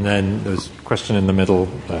 Okay, and then there's a question in the middle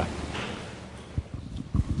there.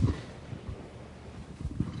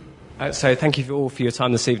 So thank you all for your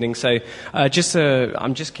time this evening. So I'm just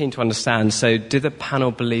keen to understand, so do the panel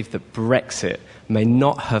believe that Brexit may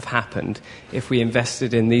not have happened if we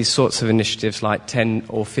invested in these sorts of initiatives like 10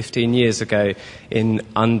 or 15 years ago in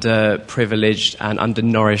underprivileged and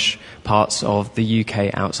undernourished parts of the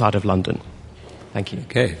UK outside of London? Thank you.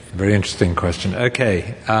 Okay, very interesting question.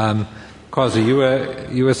 Okay, Kwasi, you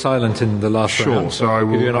were silent in the last round. So I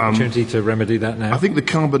will give you an opportunity to remedy that now. I think the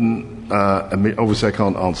carbon, obviously I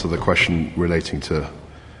can't answer the question relating to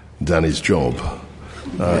Danny's job.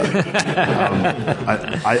 I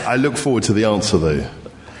look forward to the answer, though.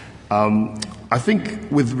 I think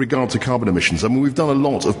with regard to carbon emissions, we've done a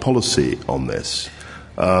lot of policy on this,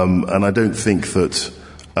 and I don't think that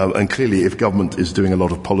And clearly, if government is doing a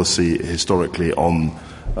lot of policy historically on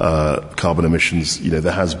carbon emissions,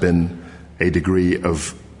 there has been a degree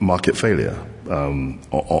of market failure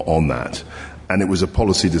on that. And it was a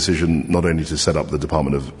policy decision not only to set up the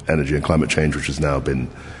Department of Energy and Climate Change, which has now been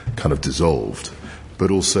kind of dissolved, but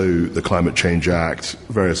also the Climate Change Act,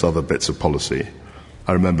 various other bits of policy.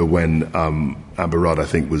 I remember when Amber Rudd, I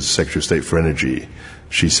think, was Secretary of State for Energy,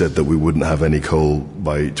 she said that we wouldn't have any coal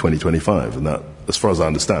by 2025. And that, as far as I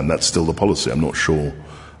understand, that's still the policy. I'm not sure.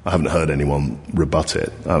 I haven't heard anyone rebut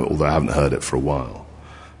it, although I haven't heard it for a while.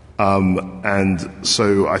 And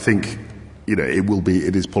so I think,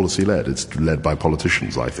 it is policy-led. It's led by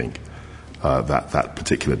politicians, I think, that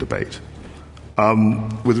particular debate.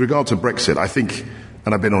 With regard to Brexit, I think,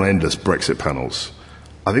 and I've been on endless Brexit panels,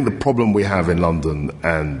 I think the problem we have in London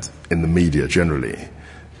and in the media generally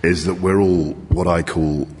is that we're all what I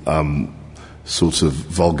call sort of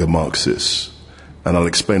vulgar Marxists. And I'll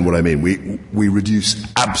explain what I mean. We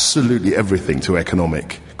reduce absolutely everything to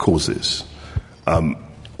economic causes.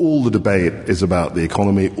 All the debate is about the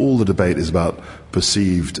economy. All the debate is about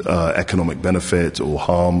perceived economic benefit or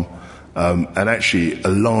harm. And actually, a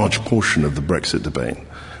large portion of the Brexit debate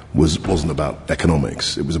wasn't about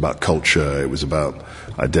economics. It was about culture. It was about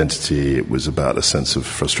identity. It was about a sense of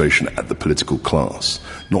frustration at the political class,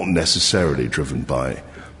 not necessarily driven by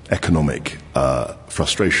economic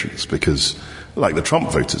frustrations. Because, like the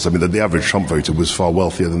Trump voters, the average Trump voter was far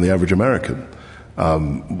wealthier than the average American.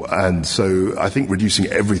 And so I think reducing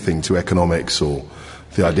everything to economics, or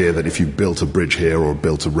the idea that if you built a bridge here or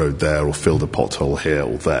built a road there or filled a pothole here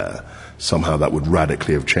or there, somehow that would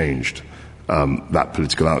radically have changed that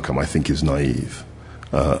political outcome, I think is naive.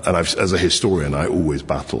 And as a historian, I always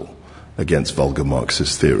battle against vulgar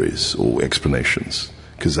Marxist theories or explanations,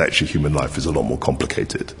 because actually human life is a lot more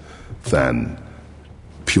complicated than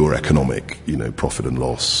pure economic, profit and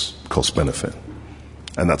loss, cost benefit.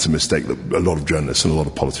 And that's a mistake that a lot of journalists and a lot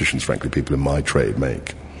of politicians, frankly, people in my trade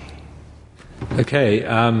make. Okay,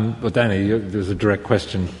 well, Danny, there's a direct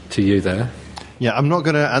question to you there. Yeah, I'm not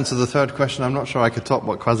going to answer the third question. I'm not sure I could top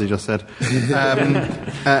what Kwasi just said.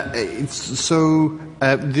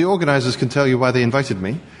 The organisers can tell you why they invited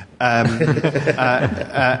me. But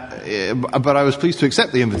I was pleased to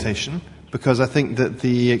accept the invitation because I think that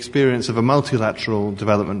the experience of a multilateral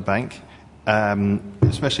development bank,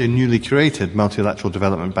 especially a newly created multilateral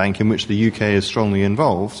development bank in which the UK is strongly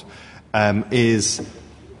involved, is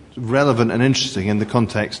relevant and interesting in the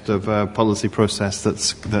context of a policy process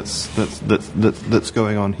that's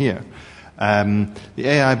going on here. The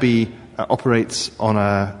AIB operates on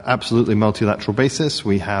an absolutely multilateral basis.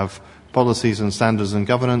 We have policies and standards and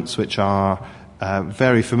governance which are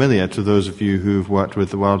very familiar to those of you who've worked with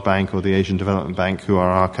the World Bank or the Asian Development Bank, who are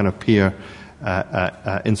our kind of peer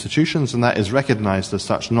institutions, and that is recognised as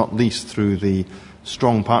such, not least through the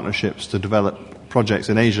strong partnerships to develop projects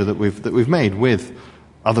in Asia that we've made with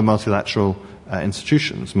other multilateral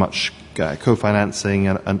institutions, much co-financing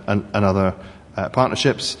and other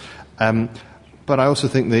partnerships. But I also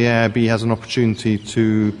think the AIB has an opportunity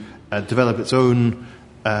to develop its own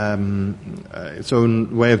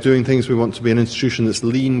way of doing things. We want to be an institution that's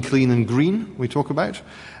lean, clean, and green. We talk about,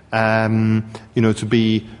 to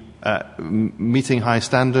be meeting high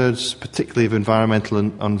standards, particularly of environmental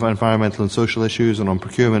and social issues, and on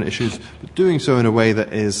procurement issues, but doing so in a way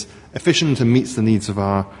that is efficient and meets the needs of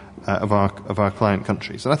our client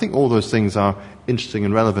countries. And I think all those things are interesting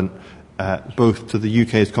and relevant, both to the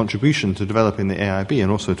UK's contribution to developing the AIB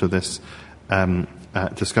and also to this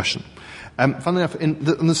discussion. Funnily enough,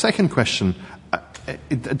 on the second question,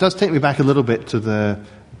 it does take me back a little bit to the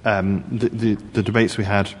debates we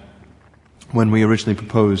had when we originally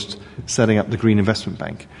proposed setting up the Green Investment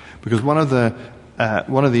Bank, because one of the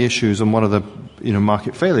issues and one of the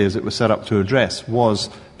market failures it was set up to address was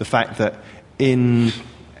the fact that in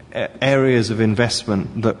areas of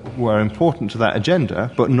investment that were important to that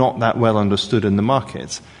agenda but not that well understood in the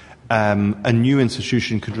markets, a new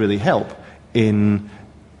institution could really help in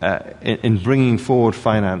bringing forward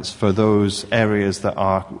finance for those areas that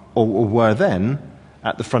are or were then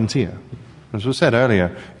at the frontier. As was said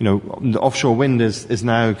earlier, the offshore wind is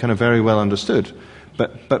now kind of very well understood.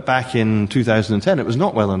 But back in 2010, it was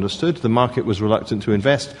not well understood. The market was reluctant to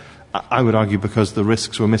invest. I would argue because the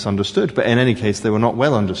risks were misunderstood. But in any case, they were not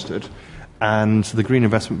well understood. And the Green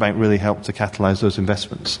Investment Bank really helped to catalyse those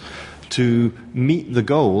investments. To meet the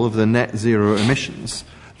goal of the net zero emissions,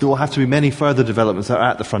 there will have to be many further developments that are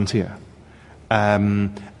at the frontier.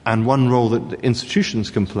 And And one role that the institutions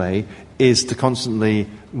can play is to constantly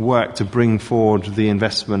work to bring forward the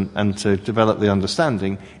investment and to develop the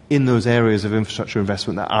understanding in those areas of infrastructure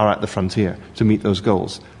investment that are at the frontier to meet those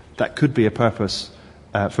goals. That could be a purpose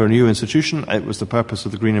for a new institution. It was the purpose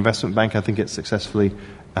of the Green Investment Bank. I think it successfully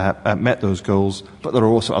met those goals, but there are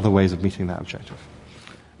also other ways of meeting that objective.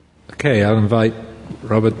 Okay, I'll invite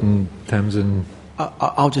Robert and Tamsin.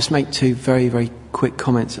 I'll just make two very, very quick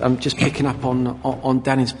comments. I'm just picking up on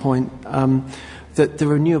Danny's point that the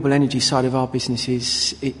renewable energy side of our business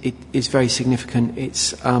is very significant.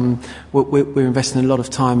 It's we're investing a lot of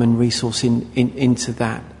time and resource into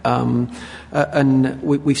that, and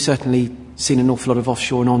we've certainly seen an awful lot of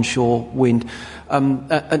offshore and onshore wind,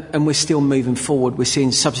 and we're still moving forward. We're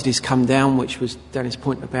seeing subsidies come down, which was Danny's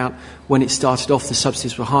point about when it started off, the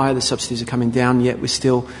subsidies were higher, the subsidies are coming down, yet it's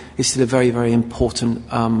still a very, very important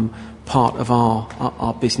part of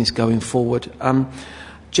our business going forward.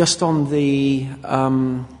 Just on the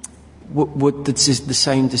would the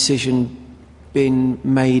same decision been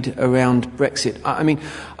made around Brexit?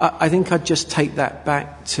 I think I'd just take that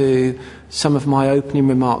back to some of my opening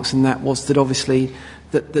remarks, and that was that obviously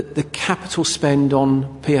the capital spend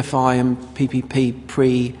on PFI and PPP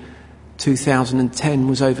pre-2010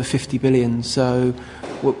 was over 50 billion. So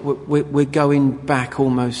we're going back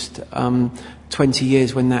almost 20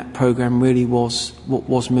 years when that programme really was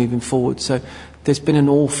moving forward. So there's been an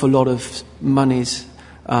awful lot of monies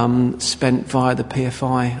spent via the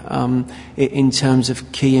PFI in terms of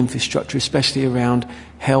key infrastructure, especially around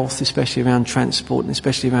health, especially around transport, and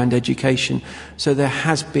especially around education. So there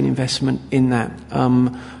has been investment in that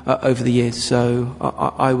over the years. So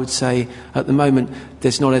I would say at the moment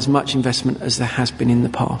there's not as much investment as there has been in the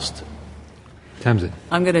past. Tamsin.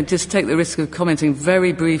 I'm going to just take the risk of commenting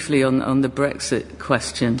very briefly on the Brexit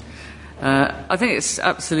question. I think it's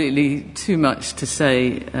absolutely too much to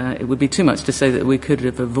say, it would be too much to say that we could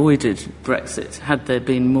have avoided Brexit had there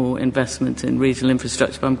been more investment in regional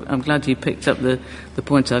infrastructure. But I'm glad you picked up the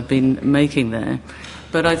point I've been making there.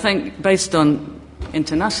 But I think based on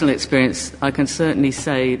international experience, I can certainly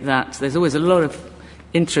say that there's always a lot of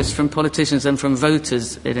interest from politicians and from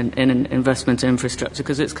voters in an investment in infrastructure,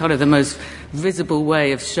 because it's kind of the most visible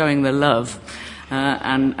way of showing the love.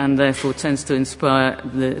 And therefore tends to inspire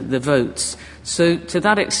the votes. So to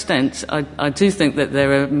that extent, I do think that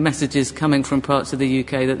there are messages coming from parts of the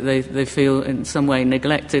UK that they feel in some way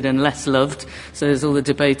neglected and less loved. So there's all the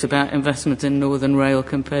debate about investment in Northern Rail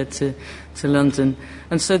compared to London.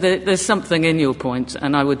 And so there's something in your point,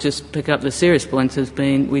 and I would just pick up the serious point as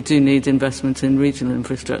being we do need investment in regional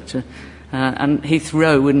infrastructure. And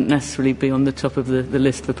Heathrow wouldn't necessarily be on the top of the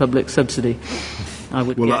list for public subsidy. I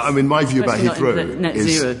would guess. My view about Heathrow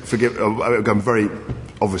is, I'm very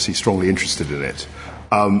obviously strongly interested in it,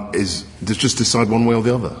 is to just decide one way or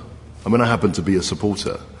the other. I happen to be a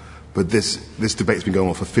supporter, but this debate's been going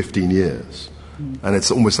on for 15 years, and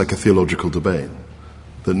it's almost like a theological debate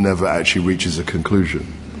that never actually reaches a conclusion.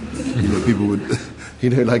 People would,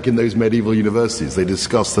 like in those medieval universities, they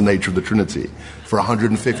discuss the nature of the Trinity for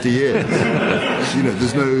 150 years.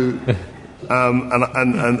 There's no...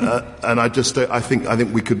 And I think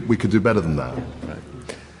we could do better than that.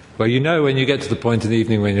 Well, when you get to the point in the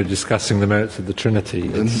evening when you're discussing the merits of the Trinity,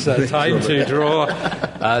 it's time to draw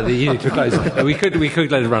the evening to a close. We could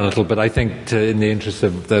let it run a little, but I think in the interest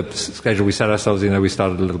of the schedule we set ourselves, we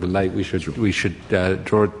started a little bit late. We should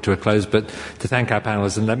draw it to a close. But to thank our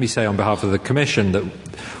panelists, and let me say on behalf of the Commission that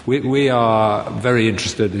we are very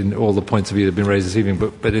interested in all the points of view that have been raised this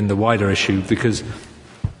evening, but in the wider issue, because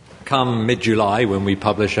come mid-July, when we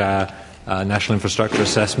publish our National Infrastructure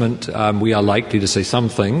Assessment, we are likely to say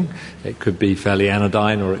something. It could be fairly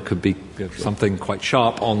anodyne, or it could be something quite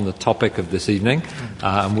sharp on the topic of this evening.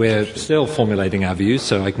 We're still formulating our views,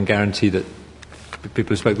 so I can guarantee that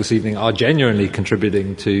people who spoke this evening are genuinely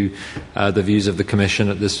contributing to the views of the Commission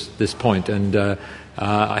at this point. And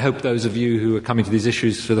I hope those of you who are coming to these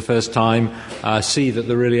issues for the first time see that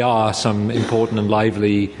there really are some important and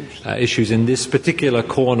lively issues in this particular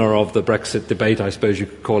corner of the Brexit debate, I suppose you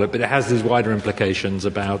could call it, but it has these wider implications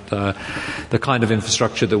about the kind of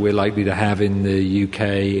infrastructure that we're likely to have in the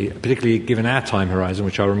UK, particularly given our time horizon,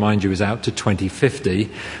 which I'll remind you is out to 2050,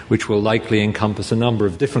 which will likely encompass a number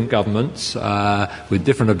of different governments with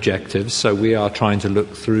different objectives. So we are trying to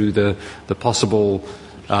look through the possible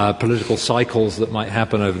political cycles that might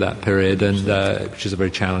happen over that period, and which is a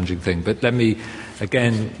very challenging thing. But let me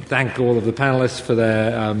again thank all of the panelists for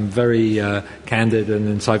their very candid and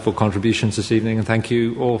insightful contributions this evening, and thank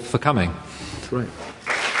you all for coming. That's right.